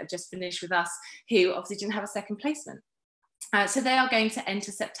trainees that have just finished with us who obviously didn't have a second placement. So they are going to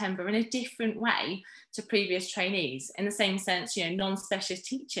enter September in a different way to previous trainees. In the same sense, you know, non-specialist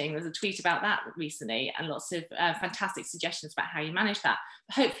teaching, there's a tweet about that recently, and lots of fantastic suggestions about how you manage that.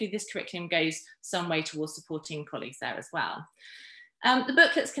 But hopefully this curriculum goes some way towards supporting colleagues there as well. The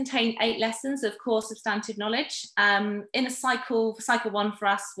booklets contain 8 lessons of core substantive knowledge. In a cycle 1 for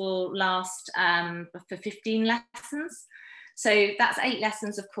us will last for 15 lessons. So that's 8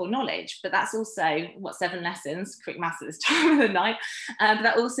 lessons of core knowledge, but that's also, what, 7 lessons, quick maths at this time of the night. But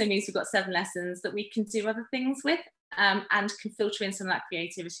that also means we've got 7 lessons that we can do other things with, and can filter in some of that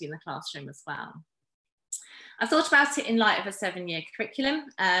creativity in the classroom as well. I thought about it in light of a 7-year curriculum.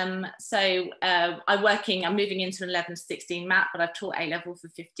 I'm moving into an 11 to 16 map, but I've taught A-level for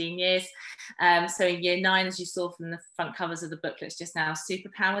 15 years. So in year 9, as you saw from the front covers of the booklets just now,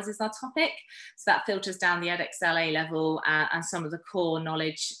 superpowers is our topic. So that filters down the Edexcel A-level and some of the core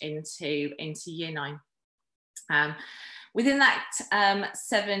knowledge into year 9. Within that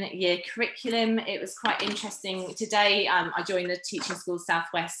 7-year curriculum, it was quite interesting. Today, I joined the Teaching Schools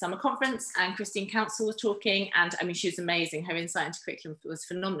Southwest Summer Conference, and Christine Council was talking, and I mean, she was amazing. Her insight into curriculum was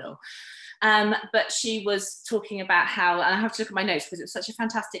phenomenal. But she was talking about how, and I have to look at my notes because it's such a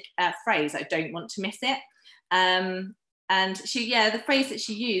fantastic phrase, I don't want to miss it. And the phrase that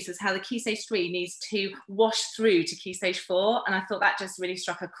she used was how the Key Stage 3 needs to wash through to Key Stage 4. And I thought that just really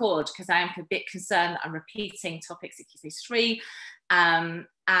struck a chord, because I am a bit concerned that I'm repeating topics at Key Stage 3. And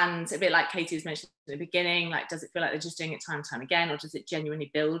a bit like Katie was mentioning at the beginning, like, does it feel like they're just doing it time and time again, or does it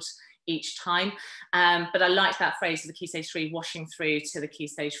genuinely build each time? But I like that phrase of the Key Stage 3 washing through to the Key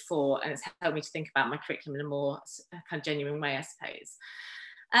Stage 4. And it's helped me to think about my curriculum in a more kind of genuine way, I suppose.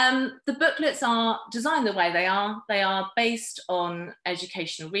 The booklets are designed the way they are. They are based on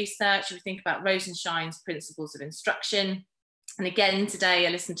educational research. If we think about Rosenshine's principles of instruction, and again today I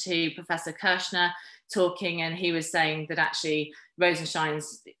listened to Professor Kirshner talking, and he was saying that actually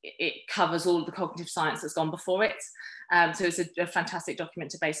Rosenshine's, it covers all of the cognitive science that's gone before it. So it's a fantastic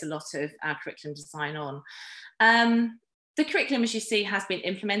document to base a lot of our curriculum design on. The curriculum, as you see, has been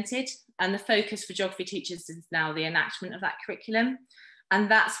implemented, and the focus for geography teachers is now the enactment of that curriculum. And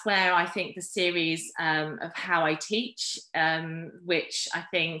that's where I think the series of How I Teach, which I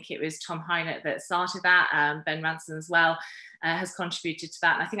think it was Tom Hynett that started that, Ben Ranson as well, has contributed to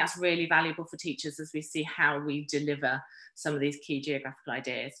that. And I think that's really valuable for teachers as we see how we deliver some of these key geographical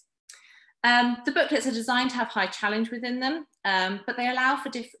ideas. The booklets are designed to have high challenge within them, but they allow for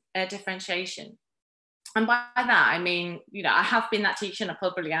differentiation. And by that, I mean, you know, I have been that teacher, and I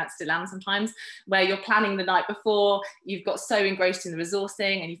probably still am sometimes, where you're planning the night before, you've got so engrossed in the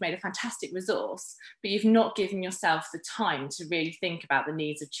resourcing, and you've made a fantastic resource, but you've not given yourself the time to really think about the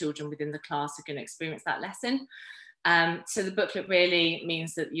needs of children within the class who are going to experience that lesson. So the booklet really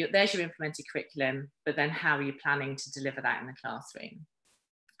means that there's your implemented curriculum, but then how are you planning to deliver that in the classroom?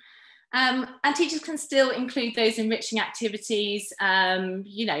 And teachers can still include those enriching activities.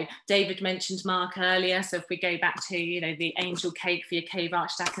 You know, David mentioned Mark earlier. So if we go back to, you know, the angel cake for your cave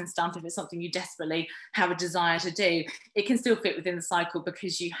arch stack and stump, if it's something you desperately have a desire to do, it can still fit within the cycle,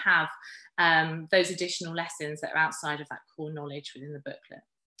 because you have those additional lessons that are outside of that core knowledge within the booklet.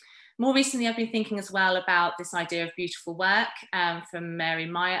 More recently, I've been thinking as well about this idea of beautiful work from Mary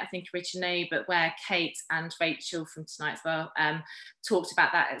Meyer, I think originally, but where Kate and Rachel from tonight as well talked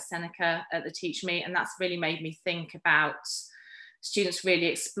about that at Seneca at the Teach Me, and that's really made me think about students really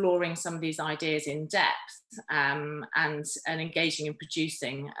exploring some of these ideas in depth and engaging in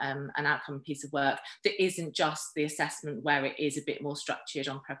producing an outcome piece of work that isn't just the assessment, where it is a bit more structured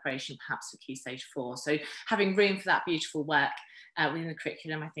on preparation perhaps for Key Stage 4. So having room for that beautiful work within the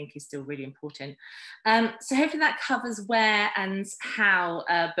curriculum, I think, is still really important. So hopefully that covers where and how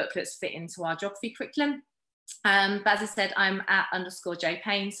booklets fit into our geography curriculum. But as I said, I'm at _Jo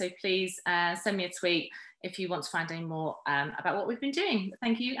Payne, so please send me a tweet if you want to find any more about what we've been doing.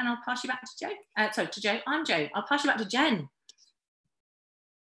 Thank you, and I'll pass you back to Jo. Sorry, to Jo. I'm Jo. I'll pass you back to Jen.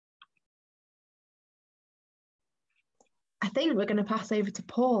 I think we're going to pass over to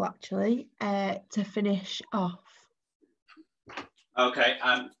Paul, actually, to finish off. Okay,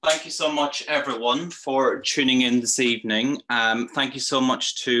 thank you so much everyone for tuning in this evening. Thank you so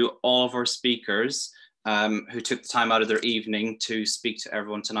much to all of our speakers. who took the time out of their evening to speak to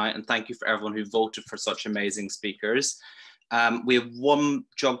everyone tonight. And thank you for everyone who voted for such amazing speakers. We have one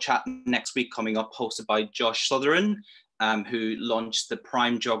GeogChat next week coming up, hosted by Josh Sutherland, who launched the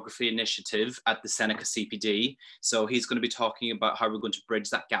Prime Geography Initiative at the Seneca CPD. So he's going to be talking about how we're going to bridge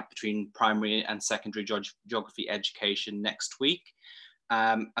that gap between primary and secondary geography education next week.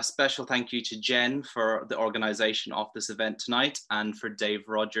 A special thank you to Jen for the organization of this event tonight, and for Dave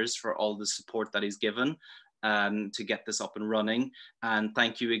Rogers for all the support that he's given to get this up and running. And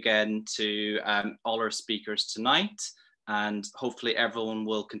thank you again to all our speakers tonight. And hopefully everyone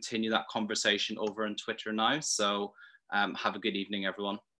will continue that conversation over on Twitter now. So have a good evening, everyone.